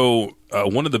 So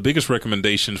one of the biggest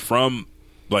recommendations from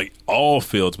like all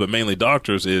fields, but mainly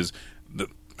doctors, is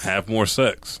have more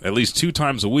sex at least 2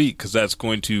 times a week, because that's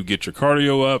going to get your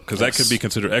cardio up, because that could be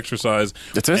considered exercise.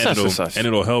 It is exercise, and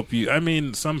it'll help you. I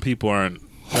mean, some people aren't.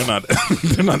 They're not.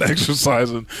 They're not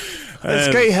exercising.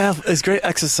 It's great health. It's great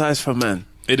exercise for men.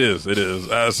 It is.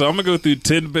 So I'm gonna go through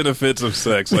 10 benefits of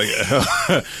sex. Like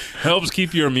helps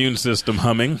keep your immune system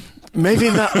humming.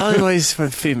 Maybe not always for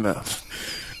female.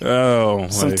 Oh,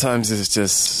 sometimes it's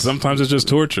just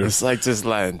torture. It's like just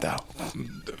lying down.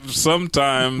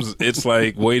 Sometimes it's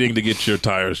like waiting to get your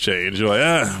tires changed. You're like,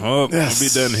 I'll be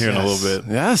done here in a little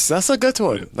bit. Yes, that's a good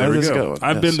one. There we go. Good one.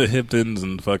 I've been to Hiptons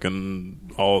and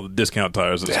fucking all the discount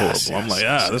tires. It's horrible. I'm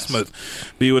like, this must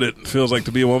be what it feels like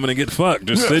to be a woman and get fucked.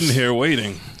 Just sitting here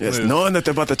waiting. Yes, knowing that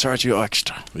they're about to charge you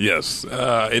extra. Yes.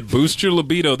 It boosts your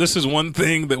libido. This is one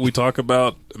thing that we talk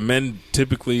about. Men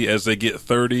typically, as they get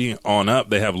 30 on up,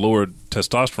 they have lower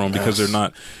testosterone because they're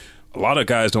not. A lot of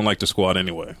guys don't like to squat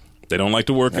anyway. They don't like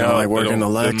to work out. Like working the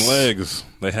legs.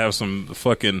 They have some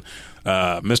fucking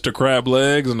Mr. Crab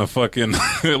legs and a fucking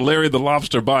Larry the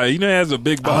Lobster body. You know, he has a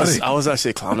big body. I was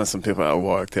actually clowning some people at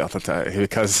work the other day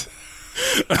because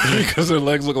their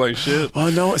legs look like shit. Oh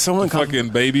no! Fucking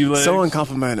baby legs. Someone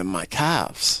complimented my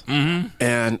calves,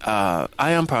 and I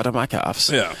am proud of my calves.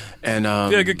 Yeah, and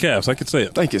good calves. I could say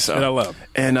it. Thank you, sir. I love.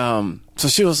 And so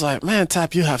she was like, "Man,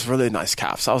 Tap, you have really nice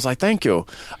calves." I was like, "Thank you."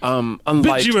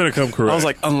 Bitch, you better come correct. I was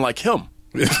like, "Unlike him."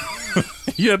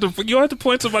 You had to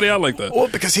point somebody out like that. Well,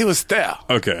 because he was there.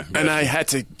 Okay. And I had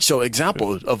to show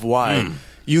example of why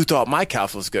you thought my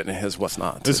calf was good and his was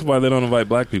not. This is why they don't invite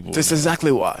black people. This is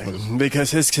exactly why.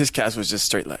 Because his calf was just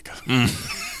straight leg.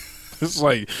 It's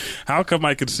like, how come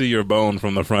I could see your bone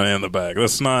from the front and the back?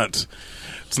 It's not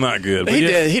good. But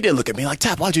He did look at me like,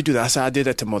 Tap, why'd you do that? I said, I did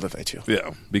that to motivate you.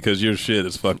 Yeah, because your shit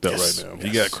is fucked up right now. Yes.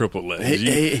 You got crippled legs.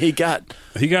 He got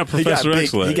Professor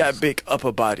X legs. He got big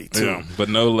upper body too. Yeah, but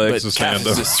no legs to stand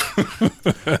up.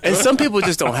 And some people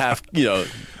just don't have, No,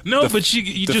 but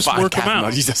you just work them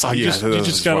out. You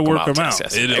just got to work them out.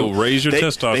 Yes. It'll raise your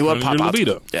testosterone and your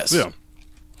libido. Yes. Yeah.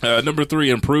 Number 3,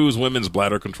 improves women's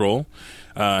bladder control.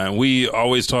 We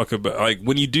always talk about, like,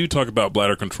 when you do talk about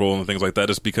bladder control and things like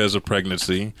that, it's because of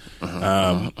pregnancy.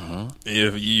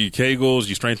 If you Kegels,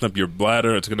 you strengthen up your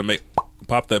bladder, it's going to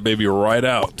pop that baby right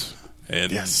out.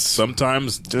 And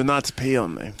sometimes... Do not pee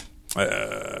on me.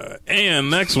 And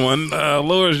next one,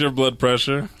 lowers your blood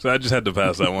pressure. So I just had to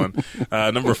pass that one.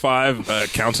 Number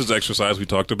 5, counts as exercise. We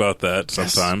talked about that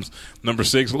sometimes. Yes. Number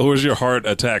 6, lowers your heart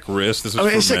attack risk. This is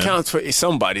it should count for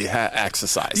somebody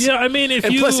exercise. Yeah, I mean,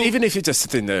 plus, even if you're just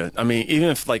sitting there, I mean, even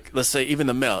if, like, let's say even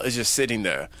the male is just sitting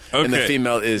there and the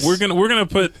female is... We're gonna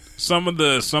put some of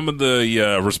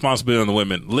the responsibility on the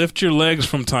women. Lift your legs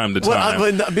from time to time.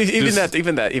 Even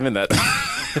that.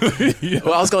 Yeah.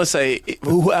 Well, I was going to say,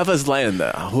 whoever's laying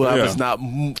there, whoever's not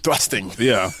thrusting,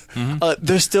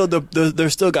 there's still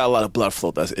got a lot of blood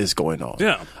flow that is going on.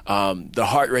 Yeah, the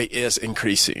heart rate is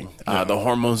increasing. The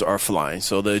hormones are flying,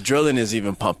 so the adrenaline is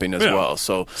even pumping as well.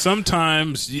 So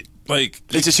sometimes.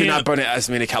 It's just you're not burning as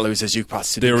many calories as you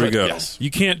possibly could. There we go. Yes. You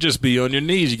can't just be on your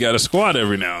knees. You got to squat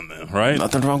every now and then, right?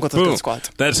 Nothing wrong with a good squat.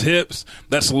 That's hips.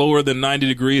 That's lower than 90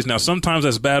 degrees. Now, sometimes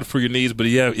that's bad for your knees, but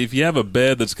if you have a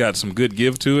bed that's got some good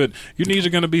give to it, your knees are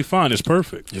going to be fine. It's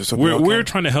perfect. We're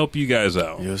trying to help you guys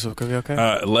out. Yours will be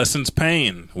okay. Lessens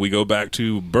pain. We go back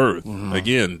to birth.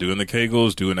 Again, doing the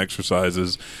Kegels, doing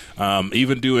exercises,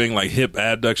 even doing like hip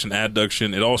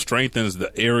adduction. It all strengthens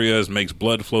the areas, makes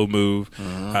blood flow move.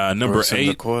 Number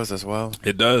 8. As well.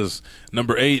 It does.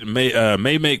 Number 8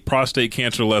 may make prostate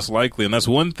cancer less likely, and that's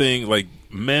one thing. Like,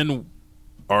 men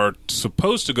are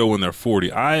supposed to go when they're 40.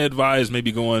 I advise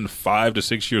maybe going 5 to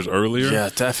 6 years earlier. Yeah,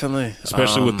 definitely.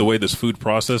 Especially with the way this food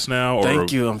processed now.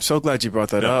 Thank you. I'm so glad you brought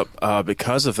that up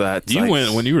because of that. You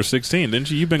went when you were 16, didn't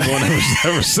you? You've been going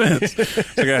ever since.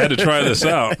 Like, I had to try this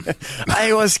out.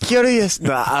 I was curious.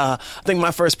 I think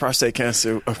my first prostate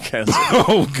cancer.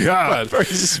 Oh, God.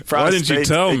 Why didn't you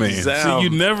tell me? See, you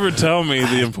never tell me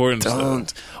the important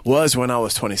stuff. Was when I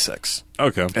was 26.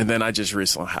 Okay. And then I just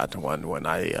recently had one when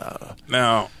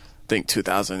I think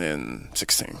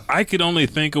 2016. I could only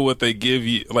think of what they give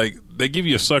you. Like, they give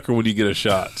you a sucker when you get a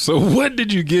shot. So what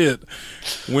did you get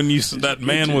when that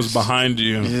man was behind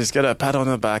you? You just get a pat on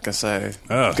the back and say,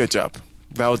 good job.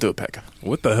 That will do it, Pekka.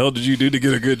 What the hell did you do to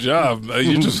get a good job?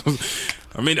 You just...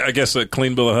 I mean, I guess a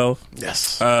clean bill of health.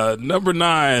 Yes. Number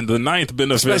 9, the 9th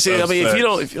benefit. Especially, if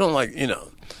you don't like,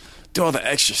 do all the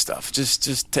extra stuff.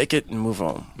 Just take it and move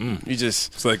on. You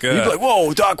just it's like you'd be like,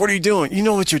 whoa, Doc, what are you doing? You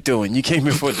know what you're doing. You came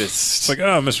here for this. It's like,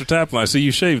 Mr. Taplin, I see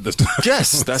you shaved this time.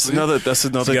 Yes, that's another. So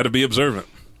you got to be observant.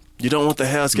 You don't want the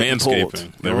hairs getting pulled.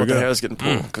 You don't want the hairs getting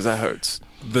pulled because that hurts.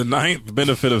 The 9th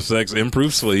benefit of sex: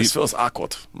 improves sleep. This feels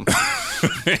awkward.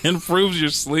 Improves your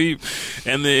sleep,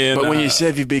 and then. But when you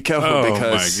shave, you be careful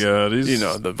because my God,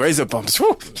 the razor bumps.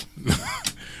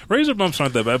 Razor bumps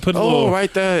aren't that bad. Put a little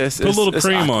right there. Put a little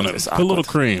cream on it. Put a little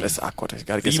cream. It's awkward. You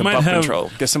got to get some bump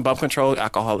control. Get some bump control,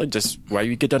 alcohol, just while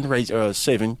you get done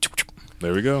shaving.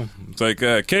 There we go. It's like,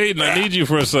 Caden, I need you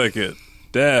for a second.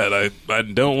 Dad, I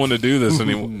don't want to do this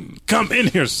anymore. Come in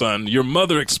here, son. Your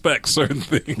mother expects certain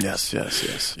things.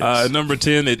 Yes. Number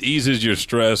 10, it eases your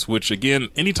stress, which, again,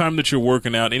 anytime that you're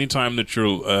working out, anytime that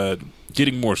you're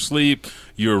getting more sleep,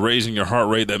 you're raising your heart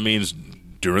rate, that means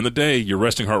during the day, your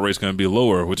resting heart rate is going to be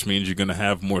lower, which means you're going to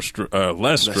have more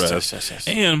less stress. Yes.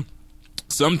 And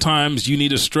sometimes you need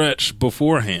to stretch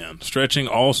beforehand. Stretching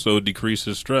also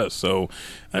decreases stress. So,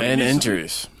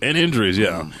 injuries. And injuries,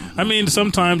 yeah. Mm-hmm. I mean,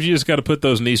 sometimes you just got to put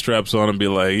those knee straps on and be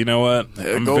like, you know what?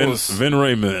 I'm Vin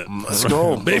Raymond. Let's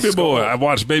go. Baby Boy. I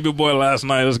watched Baby Boy last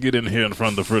night. Let's get in here in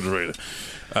front of the refrigerator.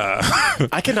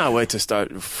 I cannot wait to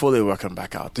start fully working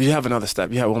back out. Do you have another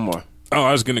step? You have one more. Oh,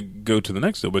 I was going to go to the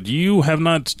next step, but you have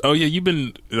not. Oh, yeah, you've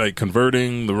been like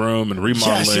converting the room and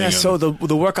remodeling. Yes. So the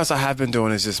workouts I have been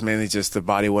doing is just mainly just the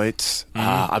body weights.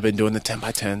 I've been doing the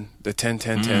 10x10, the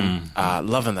 10-10-10.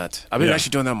 Loving that. I've been actually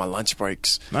doing that on my lunch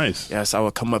breaks. Nice. Yes, I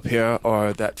would come up here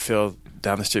or that field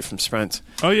down the street from Sprint.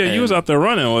 Oh yeah, you was out there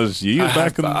running. Was you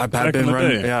back in the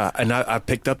running, day? Yeah, and I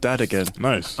picked up that again.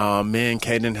 Nice. Me and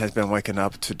Caden has been waking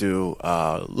up to do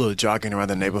a little jogging around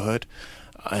the neighborhood.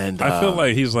 And I feel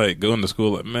like he's like going to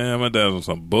school like, man, my dad's on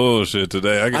some bullshit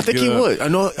today. I think he would. I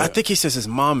know. I think he says his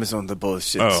mom is on the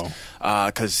bullshit.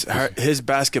 Because his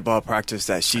basketball practice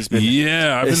that she's been.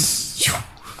 Yeah,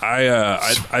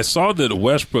 I saw that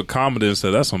Westbrook commented and said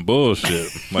that's some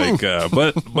bullshit. Like,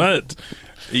 but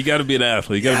you got to be an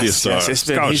athlete. You got to be a star.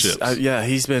 Scholarships.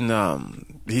 He's been the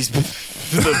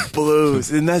Blues,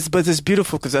 and but it's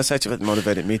beautiful because that's actually what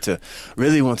motivated me to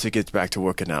really want to get back to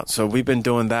working out. So we've been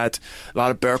doing that. A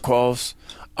lot of bear crawls,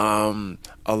 a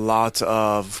lot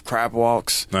of crab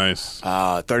walks. Nice.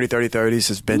 30-30-30s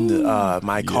has been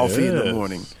my coffee in the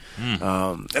morning. And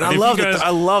I love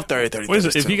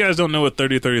 30-30-30. If you guys don't know what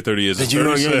 30-30-30 is, then you're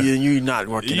not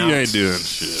working out. You ain't doing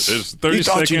shit. It's 30 you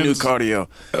seconds. You thought you knew cardio.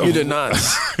 You did not.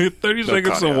 30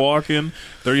 seconds of walking,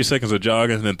 30 seconds of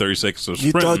jogging, and then 30 seconds of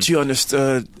sprinting. You thought you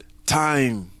understood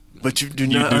time, but you do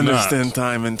not understand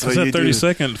time until you do. That 30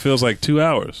 second feels like 2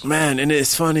 hours. Man, and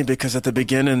it's funny because at the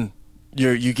beginning,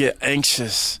 you get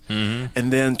anxious, and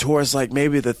then towards like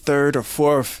maybe the third or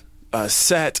fourth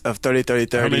set of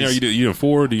 30-30-30. How many are you doing? You doing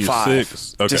 4? Do you 5?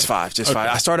 6? Okay. Just 5.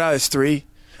 I start out as 3.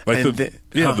 Like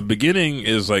the beginning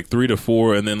is like 3 to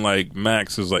 4, and then like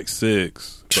max is like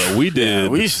 6. But we did.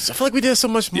 I feel like we did so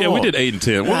much more. Yeah, we did 8 and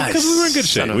 10. Because we were in good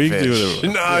shape. We can do whatever.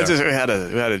 No,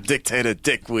 we had a dictator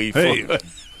dick weave. Hey,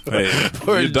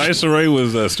 your Dice Array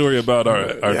was a story about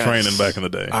our training back in the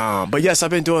day. But yes, I've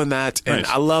been doing that, and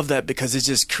nice. I love that because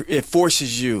it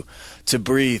forces you to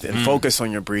breathe and focus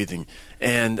on your breathing.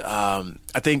 And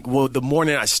I think the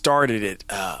morning I started it,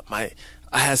 I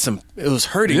had it was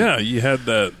hurting. Yeah, you had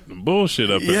that bullshit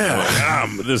up there. Yeah.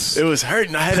 It was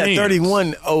hurting. I had that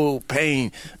 31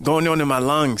 pain going on in my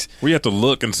lungs. We have to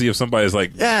look and see if somebody's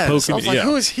like poking. So I was like,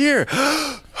 who is here?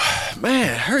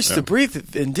 Man, it hurts to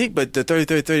breathe in deep, but the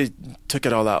 30-30-30 took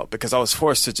it all out because I was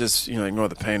forced to just ignore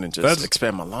the pain and just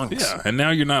expand my lungs. Yeah, and now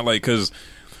you're not like, because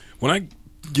when I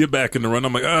get back in the run,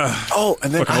 I'm like,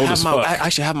 and then I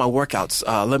actually have my workouts.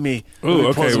 Let me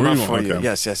pause them up for you.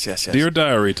 Yes. Dear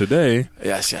Diary, today.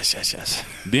 Yes.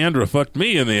 Deandra fucked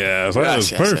me in the ass. That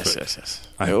was perfect. Yes.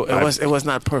 It was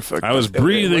not perfect. I was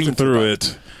breathing through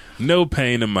it. No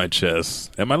pain in my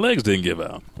chest, and my legs didn't give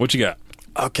out. What you got?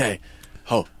 Okay.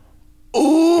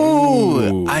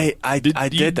 Ooh. I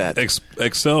did that.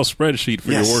 Excel spreadsheet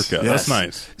for your workout. Yes. That's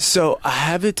nice. So I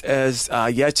have it as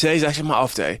today's actually my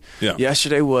off day. Yeah.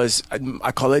 Yesterday was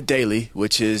I call it daily,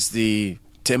 which is the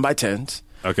 10 by 10s.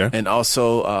 Okay. And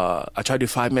also I try to do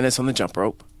 5 minutes on the jump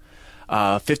rope,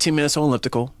 15 minutes on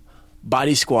elliptical,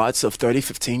 body squats of 30,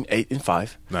 15, 8, and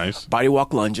 5. Nice. Body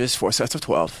walk lunges, 4 sets of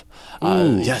 12.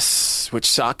 Yes, which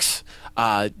sucks.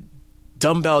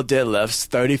 Dumbbell deadlifts,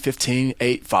 30, 15,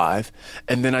 8, 5.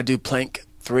 And then I do plank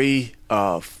 3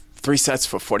 sets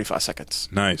for 45 seconds.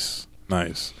 Nice.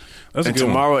 That's and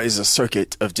tomorrow is a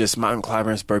circuit of just mountain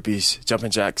climbers, burpees, jumping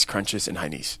jacks, crunches, and high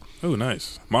knees. Oh,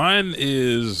 nice. Mine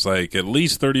is like at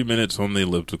least 30 minutes on the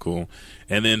elliptical.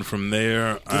 And then from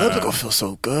there... The elliptical feels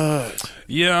so good.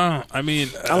 Yeah, I mean...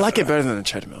 I like it better than the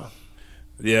treadmill.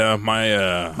 Yeah, my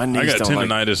I got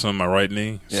tendonitis on my right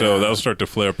knee. So that'll start to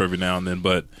flare up every now and then.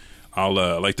 But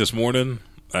I'll, like this morning,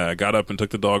 I got up and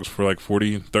took the dogs for like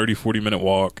 40-minute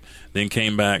walk. Then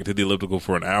came back, did the elliptical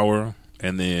for an hour.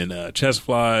 And then chest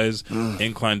flies,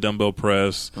 incline dumbbell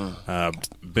press,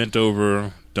 bent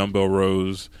over dumbbell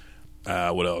rows,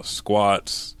 what else?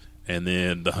 Squats, and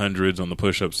then the hundreds on the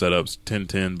push-up setups,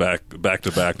 10-10 back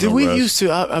to back. Did we used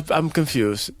to? I'm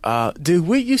confused. Did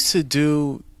we used to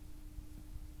do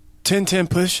 10-10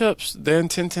 push-ups, then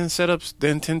 10-10 setups,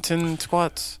 then 10-10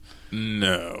 squats?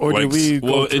 No. Or did we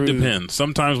go it depends.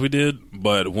 Sometimes we did,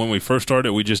 but when we first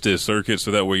started, we just did circuits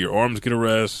so that way your arms get a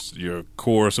rest, your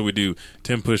core. So we do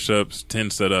 10 push-ups, 10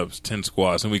 setups, 10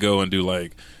 squats, and we go and do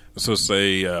like, so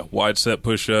say wide set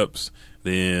push-ups,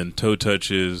 then toe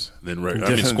touches, then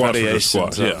squats are just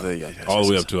squats, all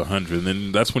the way up to 100. And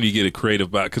then that's when you get a creative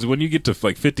back. Because when you get to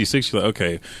like 56, you're like,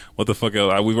 okay, what the fuck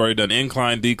else? We've already done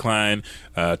incline, decline,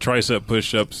 tricep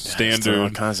push-ups, standard, all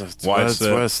kinds of wide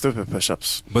set. Stupid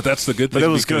push-ups. But that's the good thing. But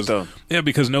it was good though. Yeah,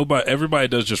 because everybody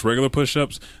does just regular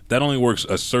push-ups. That only works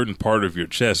a certain part of your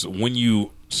chest. When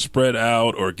you spread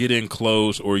out or get in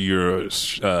close or you're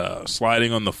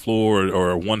sliding on the floor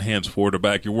or one hand's forward or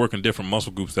back, you're working different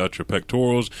muscle groups throughout your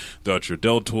pectorals, throughout your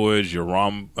deltoids, your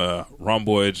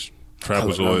rhomboids,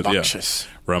 trapezoids,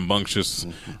 rambunctious,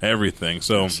 everything.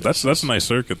 So that's a nice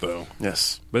circuit though.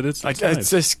 Yes, but it's nice.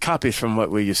 It's just copied from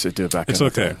what we used to do back. It's in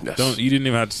okay. the day. Yes. You didn't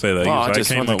even have to say that. Well, I just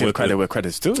came want to up give with credit where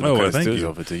credit's due. Thank you.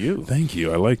 Over to you. Thank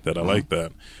you. I like that. I like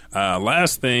that.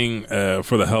 Last thing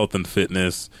for the health and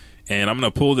fitness And I'm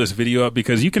going to pull this video up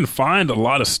because you can find a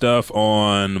lot of stuff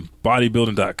on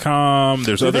bodybuilding.com.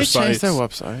 There's other sites. They changed their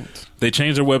website. They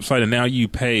changed their website, and now you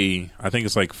pay, I think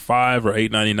it's like $5 or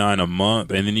 $8.99 a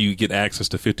month, and then you get access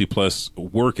to 50-plus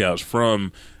workouts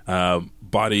from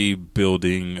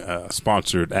bodybuilding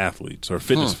sponsored athletes or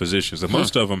fitness physicians. And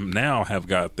most of them now have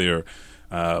got their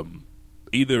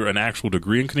either an actual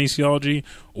degree in kinesiology,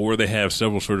 or they have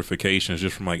several certifications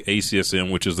just from like ACSM,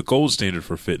 which is the gold standard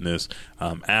for fitness,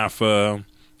 AFA,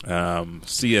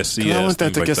 CSCS. I went there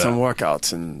to get some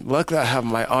workouts, and luckily I have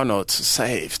my Arnold's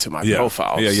saved to my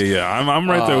profiles. Yeah. I'm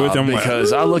right there with them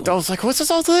because I was like, what's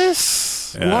all this?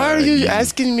 Why are you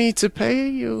asking me to pay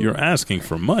you? You're asking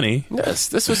for money. Yes,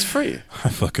 this was free. I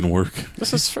fucking work.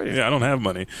 This is free. Yeah, I don't have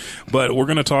money. But we're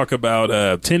going to talk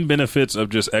about 10 benefits of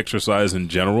just exercise in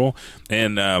general.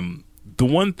 And the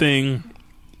one thing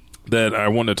that I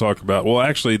want to talk about, well,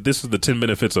 actually, this is the 10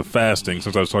 benefits of fasting,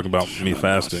 since I was talking about me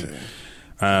fasting.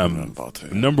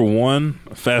 Number one,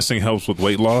 fasting helps with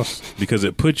weight loss because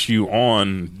it puts you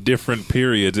on different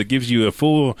periods. It gives you a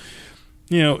full,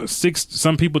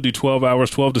 some people do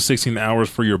 12 to 16 hours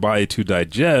for your body to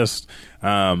digest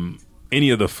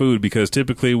any of the food, because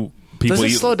typically people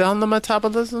Does it slow down the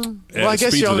metabolism? Well, I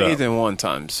guess you're only eating one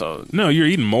time, so... No, you're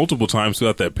eating multiple times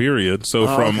throughout that period. So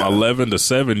from 11 to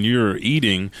 7, you're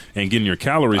eating and getting your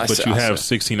calories, but you have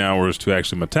 16 hours to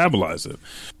actually metabolize it.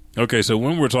 Okay, so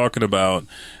when we're talking about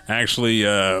actually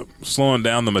slowing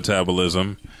down the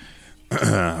metabolism,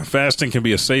 fasting can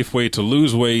be a safe way to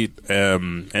lose weight,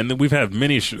 and we've had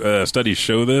many studies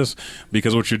show this,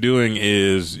 because what you're doing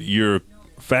is you're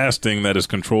fasting that is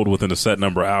controlled within a set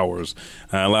number of hours,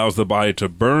 allows the body to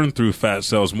burn through fat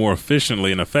cells more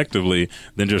efficiently and effectively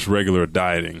than just regular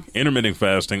dieting. Intermittent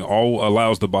fasting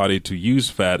allows the body to use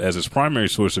fat as its primary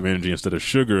source of energy instead of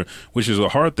sugar, which is a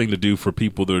hard thing to do for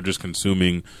people that are just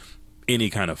consuming any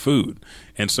kind of food.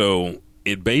 And so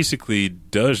it basically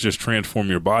does just transform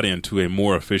your body into a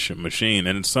more efficient machine.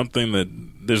 And it's something that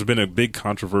there's been a big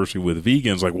controversy with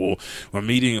vegans, like, well, I'm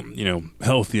eating,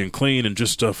 healthy and clean and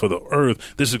just stuff for the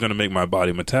earth. This is going to make my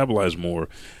body metabolize more.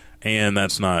 And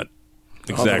that's not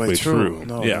exactly true.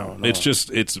 No.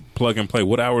 It's plug and play.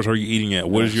 What hours are you eating at?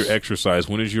 What is your exercise?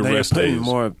 When is your rest days?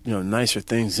 More, nicer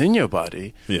things in your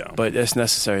body. Yeah. But it's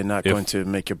necessarily not going to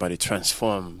make your body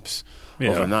transform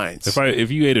overnight.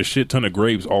 If you ate a shit ton of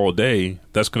grapes all day,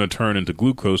 that's going to turn into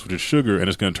glucose, which is sugar, and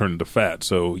it's going to turn into fat.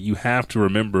 So you have to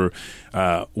remember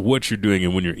what you're doing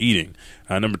and when you're eating.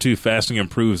 Number two, fasting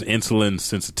improves insulin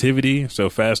sensitivity.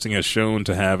 So fasting has shown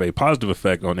to have a positive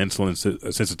effect on insulin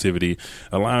sensitivity,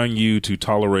 allowing you to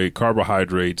tolerate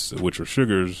carbohydrates, which are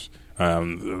sugars,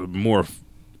 more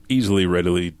easily,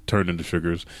 readily turned into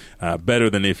sugars,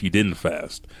 better than if you didn't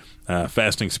fast.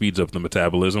 Fasting speeds up the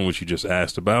metabolism, which you just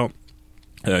asked about.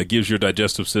 Gives your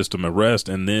digestive system a rest,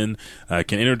 and then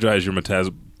can energize your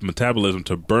metabolism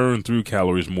to burn through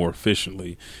calories more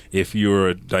efficiently. If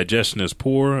your digestion is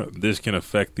poor, this can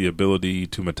affect the ability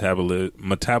to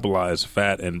metabolize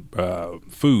fat and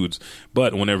foods.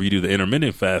 But whenever you do the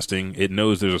intermittent fasting, it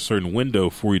knows there's a certain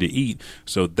window for you to eat,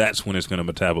 so that's when it's going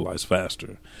to metabolize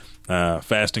faster.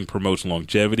 Fasting promotes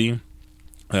longevity.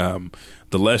 The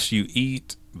less you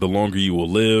eat, the longer you will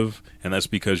live, and that's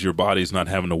because your body's not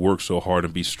having to work so hard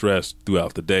and be stressed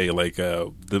throughout the day. Like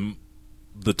the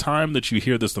time that you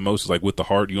hear this the most is like with the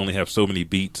heart. You only have so many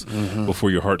beats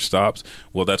before your heart stops.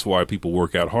 Well, that's why people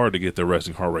work out hard to get their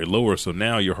resting heart rate lower. So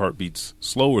now your heart beats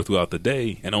slower throughout the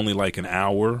day, and only like an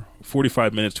hour,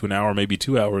 45 minutes to an hour, maybe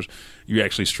 2 hours, you're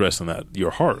actually stressing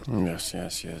your heart. Yes.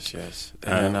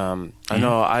 And I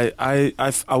know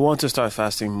I want to start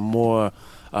fasting more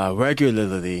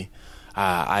regularly.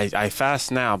 I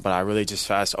fast now, but I really just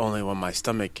fast only when my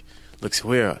stomach looks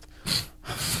weird.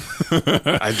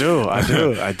 I do. Like,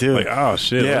 oh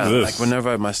shit! Yeah, like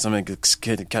whenever my stomach gets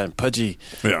kind of pudgy,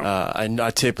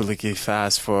 I typically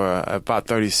fast for about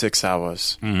 36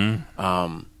 hours.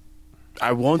 Mm-hmm.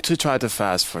 I want to try to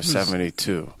fast for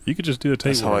 72. You could just do a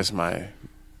tape. That's always my.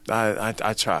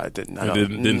 I tried.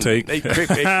 Didn't take. They kicked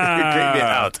me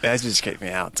out. They just kicked me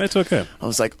out. That's okay. I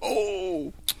was like,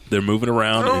 oh. They're moving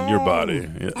around in your body.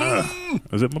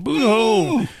 Is it my boot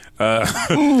hole?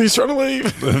 He's trying to leave.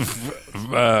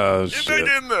 Get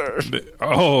back in there.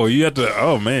 Oh, you have to.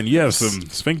 Oh man, you have some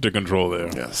sphincter control there.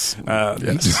 Yes.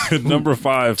 Number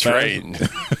 5. Trained.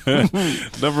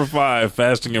 Number 5.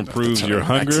 Fasting improves your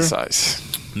hunger. Exercise.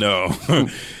 No.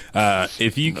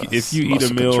 If you eat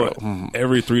a meal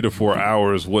every 3 to 4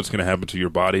 hours, what's going to happen to your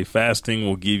body? Fasting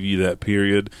will give you that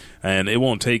period, and it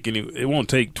won't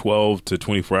take 12 to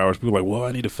 24 hours. People are like, well,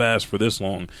 I need to fast for this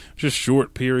long. Just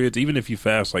short periods. Even if you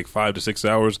fast like 5 to 6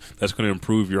 hours, that's going to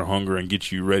improve your hunger and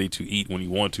get you ready to eat when you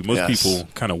want to. Most people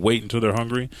kind of wait until they're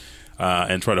hungry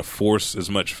and try to force as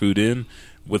much food in.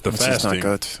 With the fasting, it's not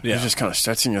good. Yeah. You're just kind of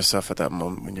stretching yourself at that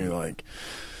moment when you're like,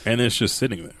 and it's just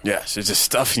sitting there. Yes, you're just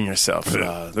stuffing yourself.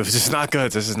 This is not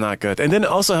good. This is not good. And then it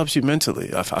also helps you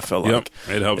mentally. I feel like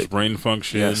it helps brain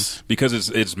function because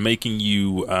it's making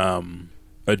you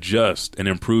adjust and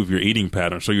improve your eating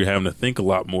pattern. So you're having to think a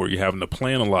lot more. You're having to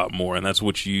plan a lot more, and that's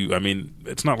what you. I mean,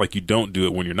 it's not like you don't do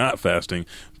it when you're not fasting,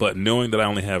 but knowing that I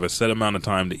only have a set amount of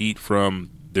time to eat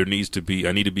from. I need to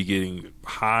be getting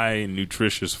high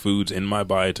nutritious foods in my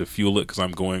body to fuel it because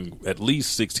I'm going at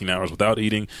least 16 hours without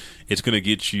eating. It's going to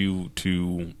get you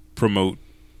to promote,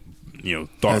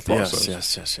 thought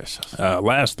process. Yes.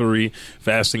 Last 3,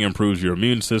 fasting improves your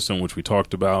immune system, which we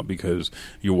talked about because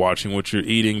you're watching what you're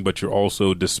eating, but you're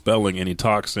also dispelling any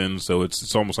toxins. So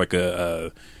it's almost like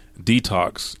a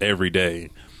detox every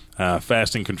day.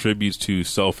 Fasting contributes to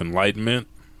self-enlightenment.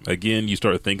 Again, you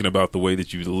start thinking about the way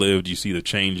that you lived. You see the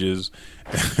changes.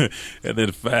 And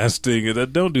then fasting.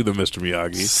 Don't do the Mr.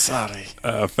 Miyagi. Sorry.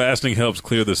 Fasting helps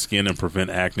clear the skin and prevent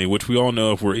acne, which we all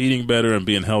know if we're eating better and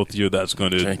being healthier, that's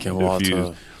going to drinking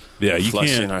water. Yeah, you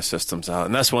flushing our systems out.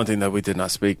 And that's one thing that we did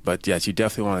not speak. But, yes, you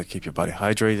definitely want to keep your body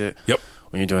hydrated. Yep.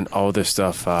 When you're doing all this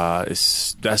stuff,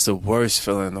 that's the worst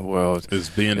feeling in the world. Is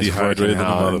being dehydrated than a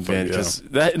motherfucker.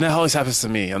 That always happens to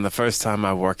me. On the first time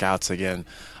I work out again,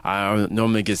 I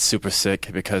normally get super sick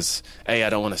because, I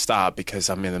don't want to stop because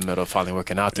I'm in the middle of finally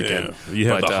working out again. You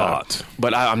have the hot.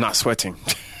 But I'm not sweating.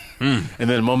 And then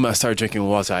the moment I started drinking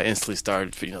water, I instantly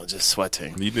started, just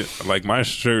sweating. Like my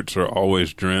shirts are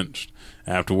always drenched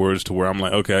afterwards to where I'm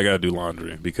like, okay, I got to do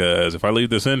laundry because if I leave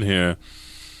this in here,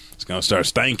 it's going to start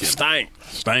stinking. Stank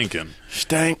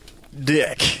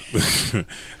dick.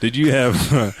 Did you have,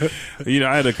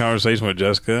 I had a conversation with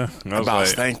Jessica. And I was about like,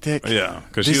 stank dick? Yeah.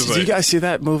 Cause she was did you guys see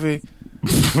that movie?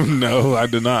 No, I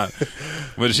did not.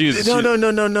 But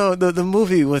No. The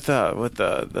movie with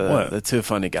the 2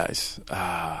 funny guys.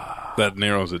 That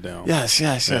narrows it down. Yes.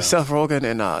 Seth Rogen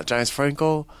and James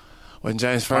Franco. When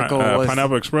James Franco was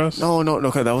Pineapple Express? No,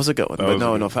 that was a good one.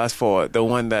 But fast forward. The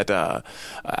one that I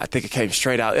think it came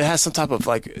straight out. It has some type of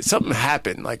something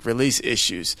happened, like release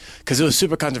issues, because it was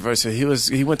super controversial.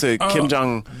 He went to Kim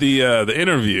Jong. The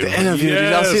interview. The interview. Yes,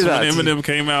 did y'all see that? When Eminem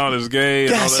came out as gay.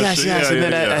 Yes. And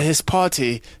then at his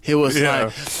party, he was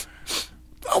like.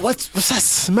 Oh, what's that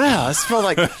smell? It smells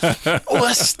like,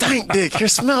 that's stank dick. Here,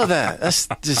 smell that. That's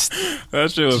just. That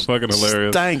shit was fucking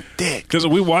hilarious. Stank dick. Because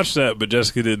we watched that, but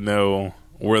Jessica didn't know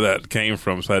where that came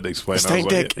from, so I had to explain. Stank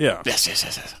dick? Yeah.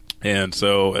 Yes. And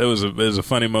so it was a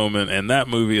funny moment, and that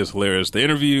movie is hilarious. The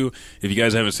interview, if you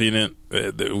guys haven't seen it,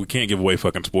 we can't give away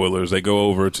fucking spoilers. They go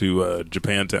over to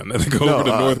Japantown. They go over to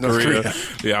North Korea.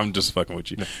 Yeah, I'm just fucking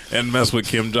with you. And mess with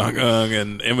Kim Jong-un,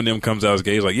 and Eminem comes out as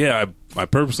gay. He's like, yeah, I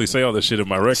purposely say all this shit in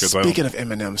my records. Speaking of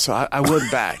Eminem, so I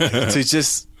went back to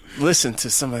just listen to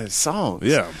some of his songs.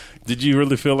 Yeah. Did you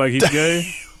really feel like he's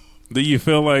gay? Do you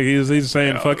feel like he's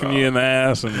saying fucking you in the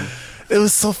ass? And it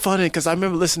was so funny because I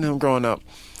remember listening to him growing up.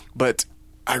 But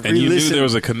I re-listened. And you knew there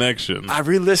was a connection. I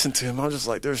re-listened to him. I was just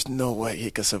like, there's no way he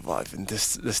could survive in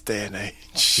this day and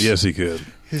age. Yes, he could.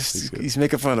 He's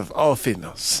making fun of all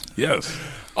females. Yes.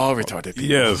 All retarded people.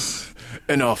 Yes.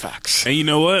 And all facts. And you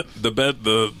know what?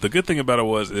 The good thing about it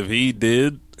was if he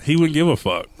did, he wouldn't give a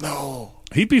fuck. No.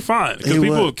 He'd be fine.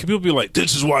 Because people be like,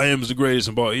 this is why Em's the greatest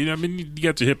and ball. You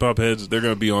got your hip-hop heads. They're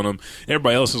going to be on him.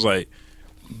 Everybody else is like,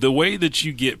 the way that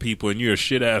you get people and you're a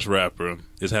shit-ass rapper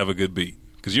is have a good beat.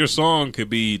 Because your song could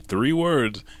be 3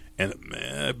 words, and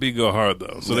that beat go hard,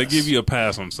 though. So they give you a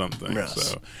pass on something. Yes.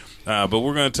 So, but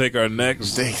we're going to take our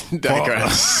next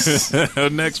digress.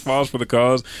 Our next pause for the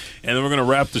cause, and then we're going to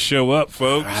wrap the show up,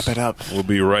 folks. Wrap it up. We'll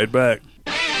be right back.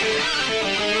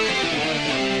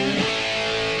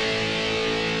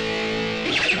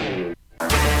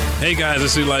 Hey guys,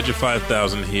 it's Elijah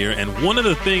 5000 here, and one of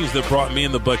the things that brought me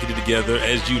and the Buckety together,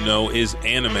 as you know, is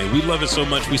anime. We love it so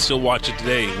much we still watch it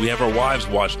today. We have our wives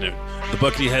watching it. The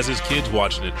Buckety has his kids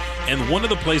watching it. And one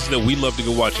of the places that we love to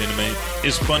go watch anime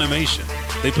is Funimation.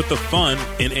 They put the fun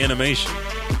in animation.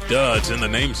 Duh, it's in the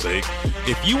namesake.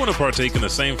 If you want to partake in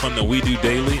the same fun that we do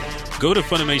daily, go to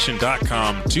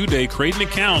Funimation.com today, create an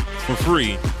account for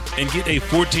free, and get a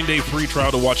 14-day free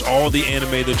trial to watch all the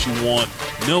anime that you want.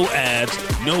 No ads,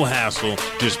 no hassle,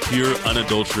 just pure,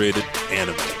 unadulterated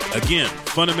anime. Again,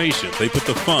 Funimation. They put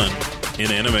the fun in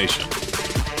animation.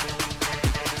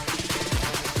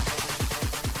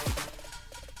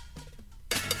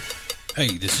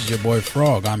 Hey, this is your boy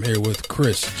Frog. I'm here with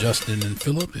Chris, Justin, and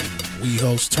Philip, and we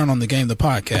host Turn on the Game, the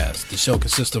podcast. The show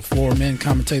consists of 4 men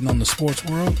commentating on the sports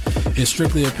world. It's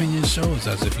strictly opinion show. It's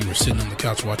as if you were sitting on the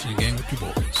couch watching the game with your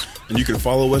boys. And you can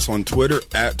follow us on Twitter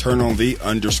at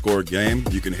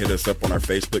 @TurnOnThe_game. You can hit us up on our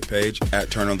Facebook page at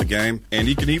 @TurnOnTheGame. And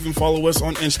you can even follow us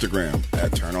on Instagram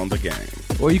at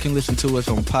 @TurnOnTheGame. Or you can listen to us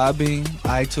on Podbean,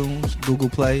 iTunes, Google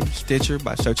Play, Stitcher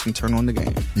by searching Turn On The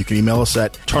Game. You can email us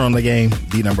at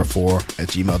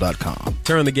turnonthegame4@gmail.com.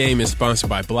 Turn on the Game is sponsored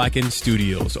by Blacken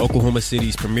Studios, Oklahoma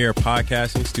City's premier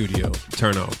podcasting studio.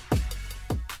 Turn on.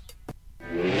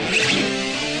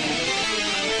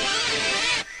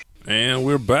 And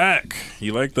we're back.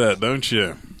 You like that, don't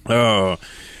you? Oh,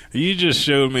 you just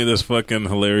showed me this fucking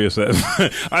hilarious.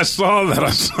 I saw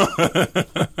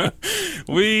that.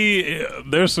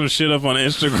 There's some shit up on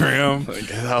Instagram.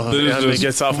 It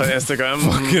gets off on Instagram.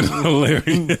 Fucking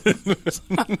hilarious.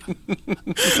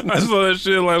 I saw that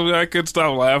shit like I couldn't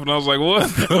stop laughing. I was like, what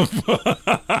the fuck?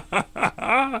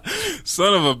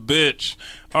 Son of a bitch.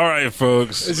 All right,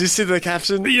 folks. Did you see the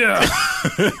caption? Yeah.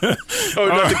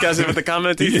 Not the caption, but the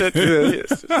comment he said.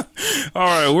 Yes. All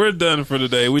right, we're done for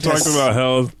today. We talked about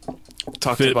health,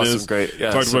 fitness,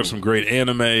 about some great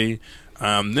anime.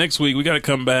 Next week, we got to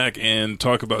come back and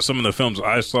talk about some of the films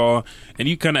I saw. And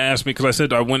you kind of asked me, because I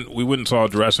said we went and saw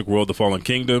Jurassic World: The Fallen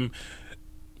Kingdom.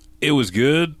 It was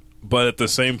good. But at the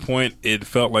same point, it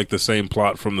felt like the same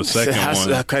plot from the second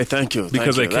one. Okay, thank you.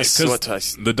 Because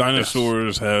the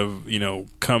dinosaurs have,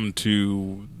 come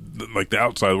to like the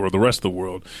outside world, the rest of the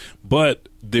world. But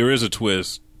there is a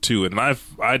twist to it. And I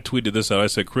tweeted this out. I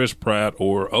said Chris Pratt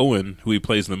or Owen, who he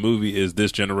plays in the movie, is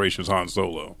this generation's Han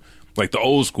Solo. Like the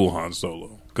old school Han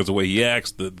Solo. Because the way he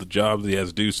acts, the jobs he has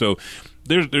to do. So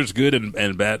there's good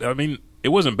and bad. I mean, it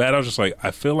wasn't bad. I was just like,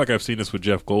 I feel like I've seen this with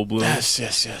Jeff Goldblum.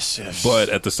 Yes. But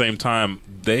at the same time,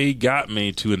 they got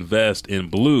me to invest in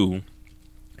Blue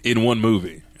in one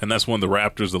movie. And that's one of the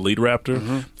Raptors, the lead Raptor.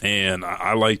 Mm-hmm. And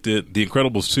I liked it. The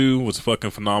Incredibles 2 was fucking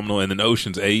phenomenal. And then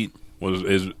Ocean's 8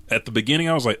 is at the beginning,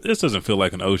 I was like, this doesn't feel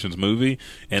like an Ocean's movie.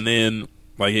 And then,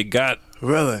 like, it got...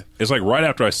 Really? It's like right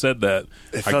after I said that,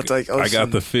 it felt like Ocean. I got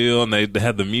the feel, and they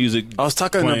had the music. I was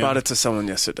talking playing about it to someone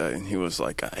yesterday, and he was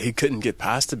like, he couldn't get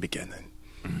past the beginning.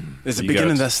 Is the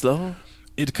beginning that slow?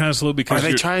 It's kind of slow because are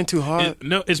they trying too hard?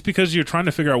 No, it's because you're trying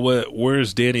to figure out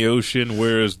where's Danny Ocean,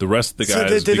 where's the rest of the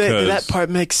guys. So did that part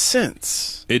make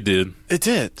sense? It did. It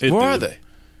did. Where are they?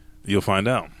 You'll find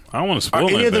out. I don't want to spoil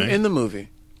anything. Are any of them in the movie?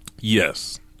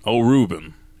 Yes. Oh,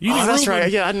 Ruben. That's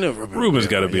right. Yeah, I knew Ruben. Ruben's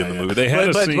got to be in the movie. They had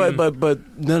a scene, but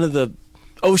none of the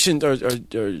Ocean or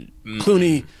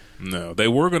Clooney. No, they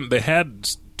had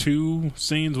 2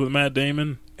 scenes with Matt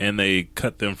Damon, and they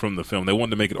cut them from the film. They wanted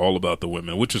to make it all about the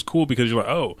women, which is cool because you're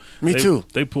like, oh, me too.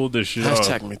 They pulled this shit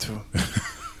Hashtag off. me too.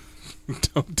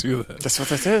 Don't do that. That's what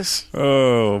that is.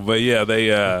 Oh, but yeah, they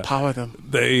power them.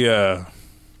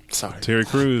 Sorry, Terry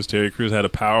Crews had a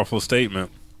powerful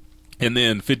statement, and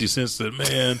then 50 Cent said,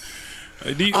 "Man,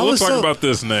 we'll talk about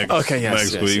this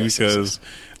next week because."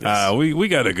 We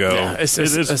got to go. Yeah, it's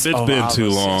been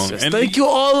too long. And thank you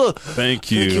all.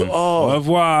 Thank you. Thank you all. Au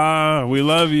revoir. We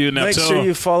love you. Now make sure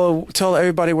you tell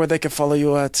everybody where they can follow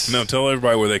you at. No, tell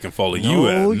everybody where they can follow you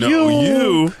at.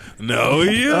 No,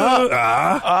 you.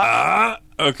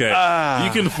 Okay.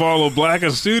 You can follow Blacken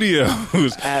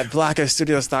Studios at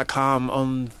blackenstudios.com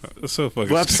on so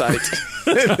fucking website.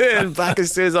 And Blacken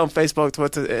Studios on Facebook,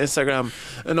 Twitter, Instagram,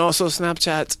 and also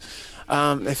Snapchat.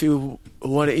 If you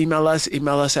want to email us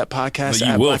at podcast.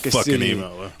 You will fucking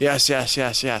email us. Yes. At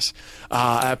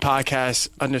podcast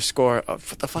 _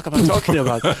 what the fuck am I talking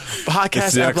about?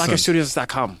 Podcast at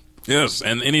blackenstudios.com. Yes,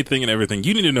 and anything and everything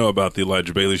you need to know about the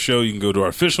Elijah Bailey Show, you can go to our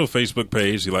official Facebook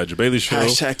page, The Elijah Bailey Show.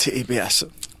 #TEBS.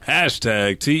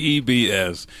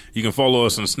 #TEBS. You can follow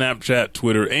us on Snapchat,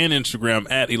 Twitter, and Instagram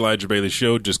at Elijah Bailey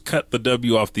Show. Just cut the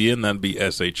W off the end. That'd be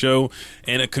SHO.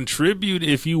 And contribute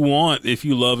if you want, if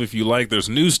you love, if you like. There's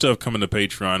new stuff coming to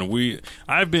Patreon.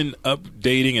 I've been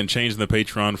updating and changing the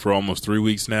Patreon for almost 3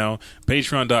 weeks now.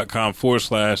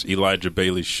 Patreon.com/Elijah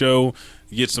Bailey Show.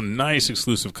 You get some nice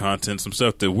exclusive content, some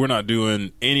stuff that we're not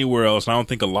doing anywhere else. I don't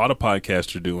think a lot of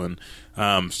podcasts are doing.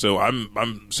 So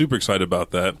I'm super excited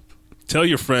about that. Tell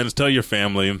your friends, tell your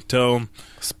family,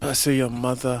 especially your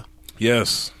mother.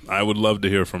 Yes, I would love to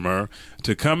hear from her.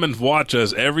 To come and watch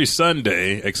us every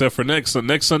Sunday, except for next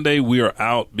Sunday, we are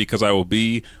out because I will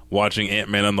be watching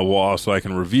Ant-Man and the Wasp, so I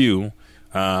can review.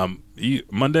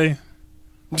 Monday?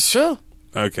 Sure.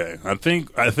 Okay, I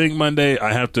think Monday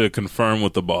I have to confirm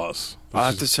with the boss. I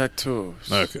have to check too.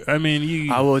 Okay, I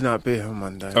mean I will not be here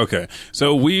Monday. Okay,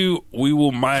 so we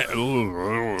will.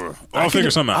 I'll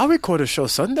figure something out. I'll record a show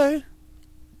Sunday.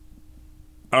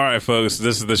 All right, folks,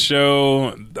 this is the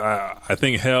show. I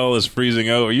think hell is freezing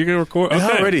over. Are you going to record? It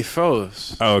Okay. already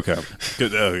froze. Oh, okay.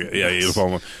 Good. Yeah, you're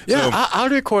following. Yeah, So, I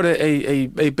recorded a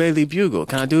Bailey Bugle.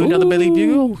 Can I do another Bailey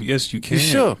Bugle? yes, you can. You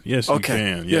sure? Yes, okay. you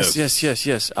can. Yes.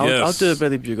 I'll do a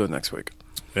Bailey Bugle next week.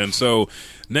 And so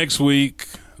next week,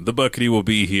 the Buckety will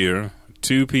be here,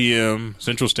 2 p.m.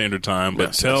 Central Standard Time.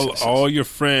 But tell all your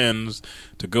friends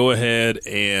to go ahead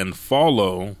and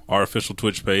follow our official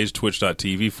Twitch page,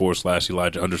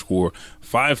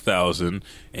 twitch.tv/Elijah_5000,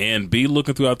 and be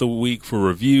looking throughout the week for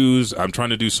reviews. I'm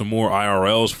trying to do some more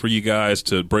IRLs for you guys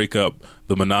to break up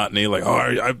the monotony. Like,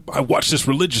 I watch this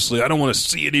religiously. I don't want to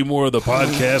see any more of the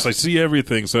podcast. I see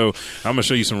everything. So I'm going to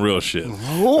show you some real shit.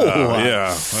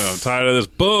 Yeah. I'm tired of this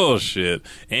bullshit.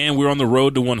 And we're on the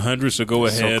road to 100, so go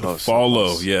ahead,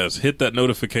 follow. Yes. Hit that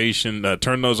notification.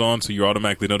 Turn those on so you're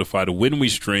automatically notified when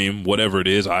we stream, whatever it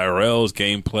is, IRLs,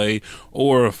 gameplay,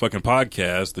 or a fucking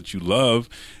podcast that you love.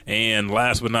 And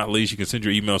last but not least, you can send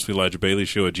your emails to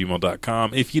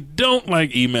ElijahBaileyShow@gmail.com. If you don't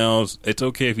like emails, it's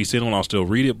okay if you send one. I'll still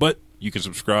read it, but you can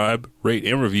subscribe, rate,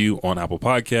 and review on Apple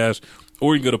Podcasts,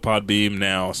 or you can go to Podbeam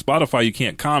now. Spotify, you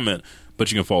can't comment,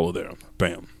 but you can follow there.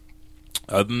 Bam.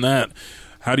 Other than that,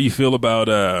 how do you feel about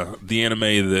the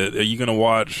anime that are you going to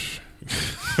watch?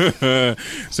 Send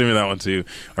me that one too.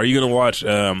 Are you going to watch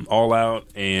All Out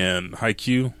and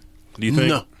Haikyuu? Do you think?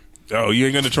 No. Oh, you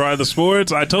ain't going to try the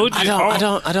sports? I told you. I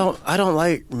don't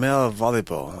like male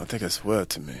volleyball. I think it's weird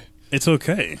to me. It's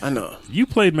okay. I know. You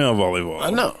played male volleyball. I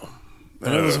know.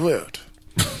 And it was weird.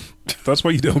 That's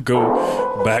why you don't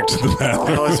go back to the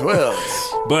bathroom. No, it's weird.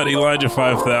 But Elijah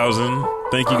 5000,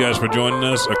 thank you guys for joining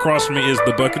us. Across from me is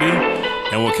the Buckety,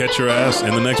 and we'll catch your ass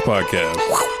in the next podcast.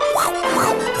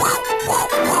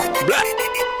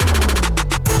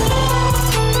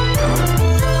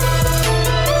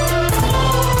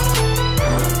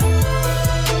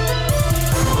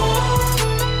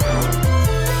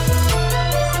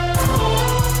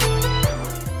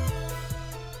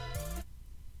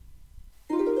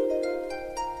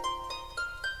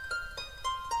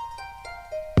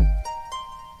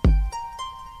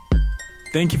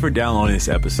 Thank you for downloading this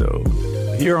episode.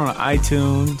 Here on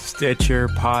iTunes, Stitcher,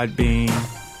 Podbean,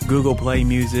 Google Play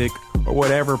Music, or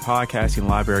whatever podcasting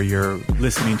library you're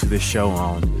listening to this show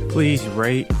on, please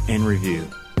rate and review.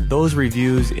 Those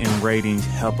reviews and ratings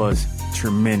help us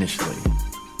tremendously.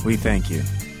 We thank you.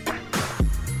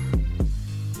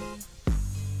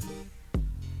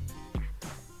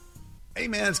 Hey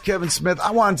man, it's Kevin Smith.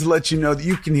 I wanted to let you know that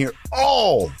you can hear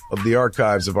all of the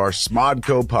archives of our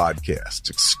Smodco podcast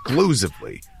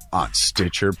exclusively on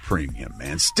Stitcher Premium,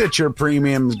 man. Stitcher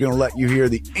Premium is going to let you hear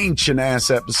the ancient-ass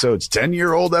episodes,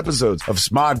 10-year-old episodes of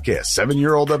Smodcast,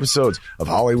 7-year-old episodes of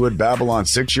Hollywood Babylon,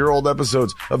 6-year-old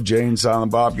episodes of Jay and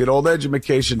Silent Bob, Get Old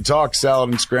Edumacation, Talk Salad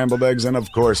and Scrambled Eggs, and, of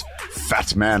course,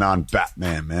 Fat Man on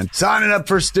Batman, man. Signing up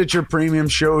for Stitcher Premium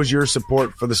shows your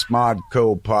support for the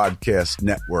Smodco Podcast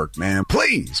Network, man.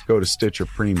 Please go to Stitcher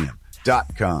Premium.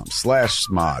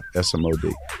 .com/smod,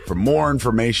 SMOD, for more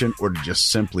information or to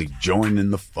just simply join in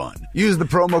the fun. Use the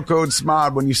promo code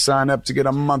SMOD when you sign up to get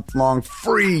a month-long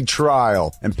free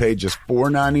trial and pay just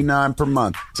 $4.99 per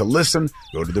month. To listen,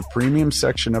 go to the premium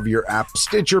section of your app.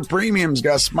 Stitcher Premium's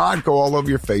got Smodco all over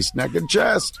your face, neck, and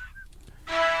chest.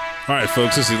 All right,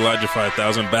 folks, this is Elijah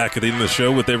 5000 back at the end of the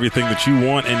show with everything that you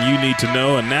want and you need to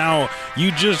know. And now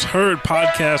you just heard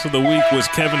Podcast of the Week was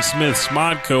Kevin Smith's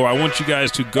Smodco. I want you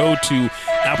guys to go to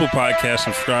Apple Podcasts,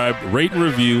 subscribe, rate and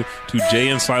review to Jay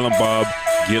and Silent Bob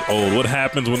Get Old. What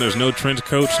happens when there's no trench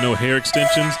coats, no hair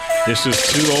extensions? It's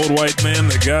just two old white men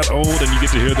that got old and you get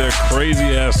to hear their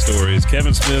crazy-ass stories.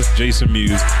 Kevin Smith, Jason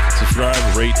Mewes.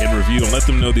 Subscribe, rate, and review, and let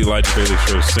them know the Elijah Bailey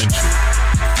Show sent you.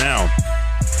 Now,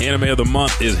 Anime of the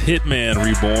month is Hitman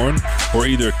Reborn, or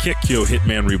either Kikkyo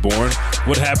Hitman Reborn.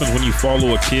 What happens when you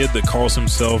follow a kid that calls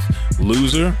himself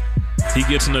Loser? He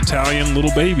gets an Italian little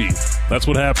baby. That's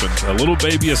what happens. A little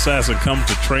baby assassin comes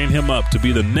to train him up to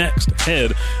be the next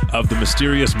head of the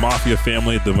mysterious mafia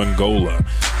family, the Vangola.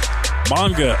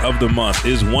 Manga of the month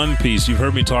is One Piece. You've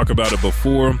heard me talk about it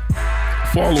before.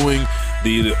 Following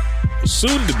the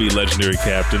soon-to-be legendary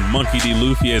captain, Monkey D.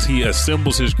 Luffy, as he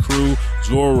assembles his crew,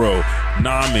 Zoro,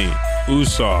 Nami,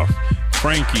 Usopp,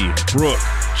 Frankie, Brook,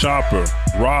 Chopper,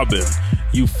 Robin.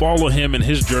 You follow him in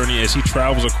his journey as he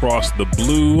travels across the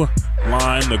blue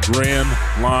line, the grand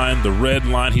line, the red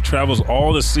line. He travels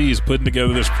all the seas, putting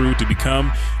together this crew to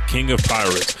become King of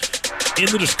Pirates. In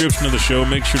the description of the show,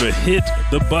 make sure to hit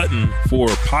the button for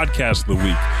Podcast of the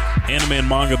Week, Anime and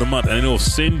Manga of the Month, and it'll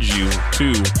send you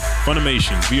to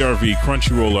Funimation, VRV,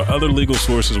 Crunchyroll, or other legal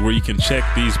sources where you can check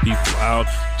these people out,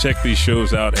 check these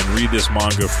shows out, and read this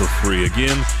manga for free.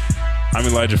 Again, I'm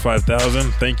Elijah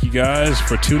 5000. Thank you guys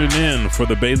for tuning in for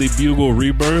the Bailey Bugle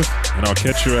Rebirth, and I'll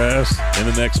catch your ass in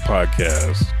the next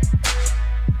podcast.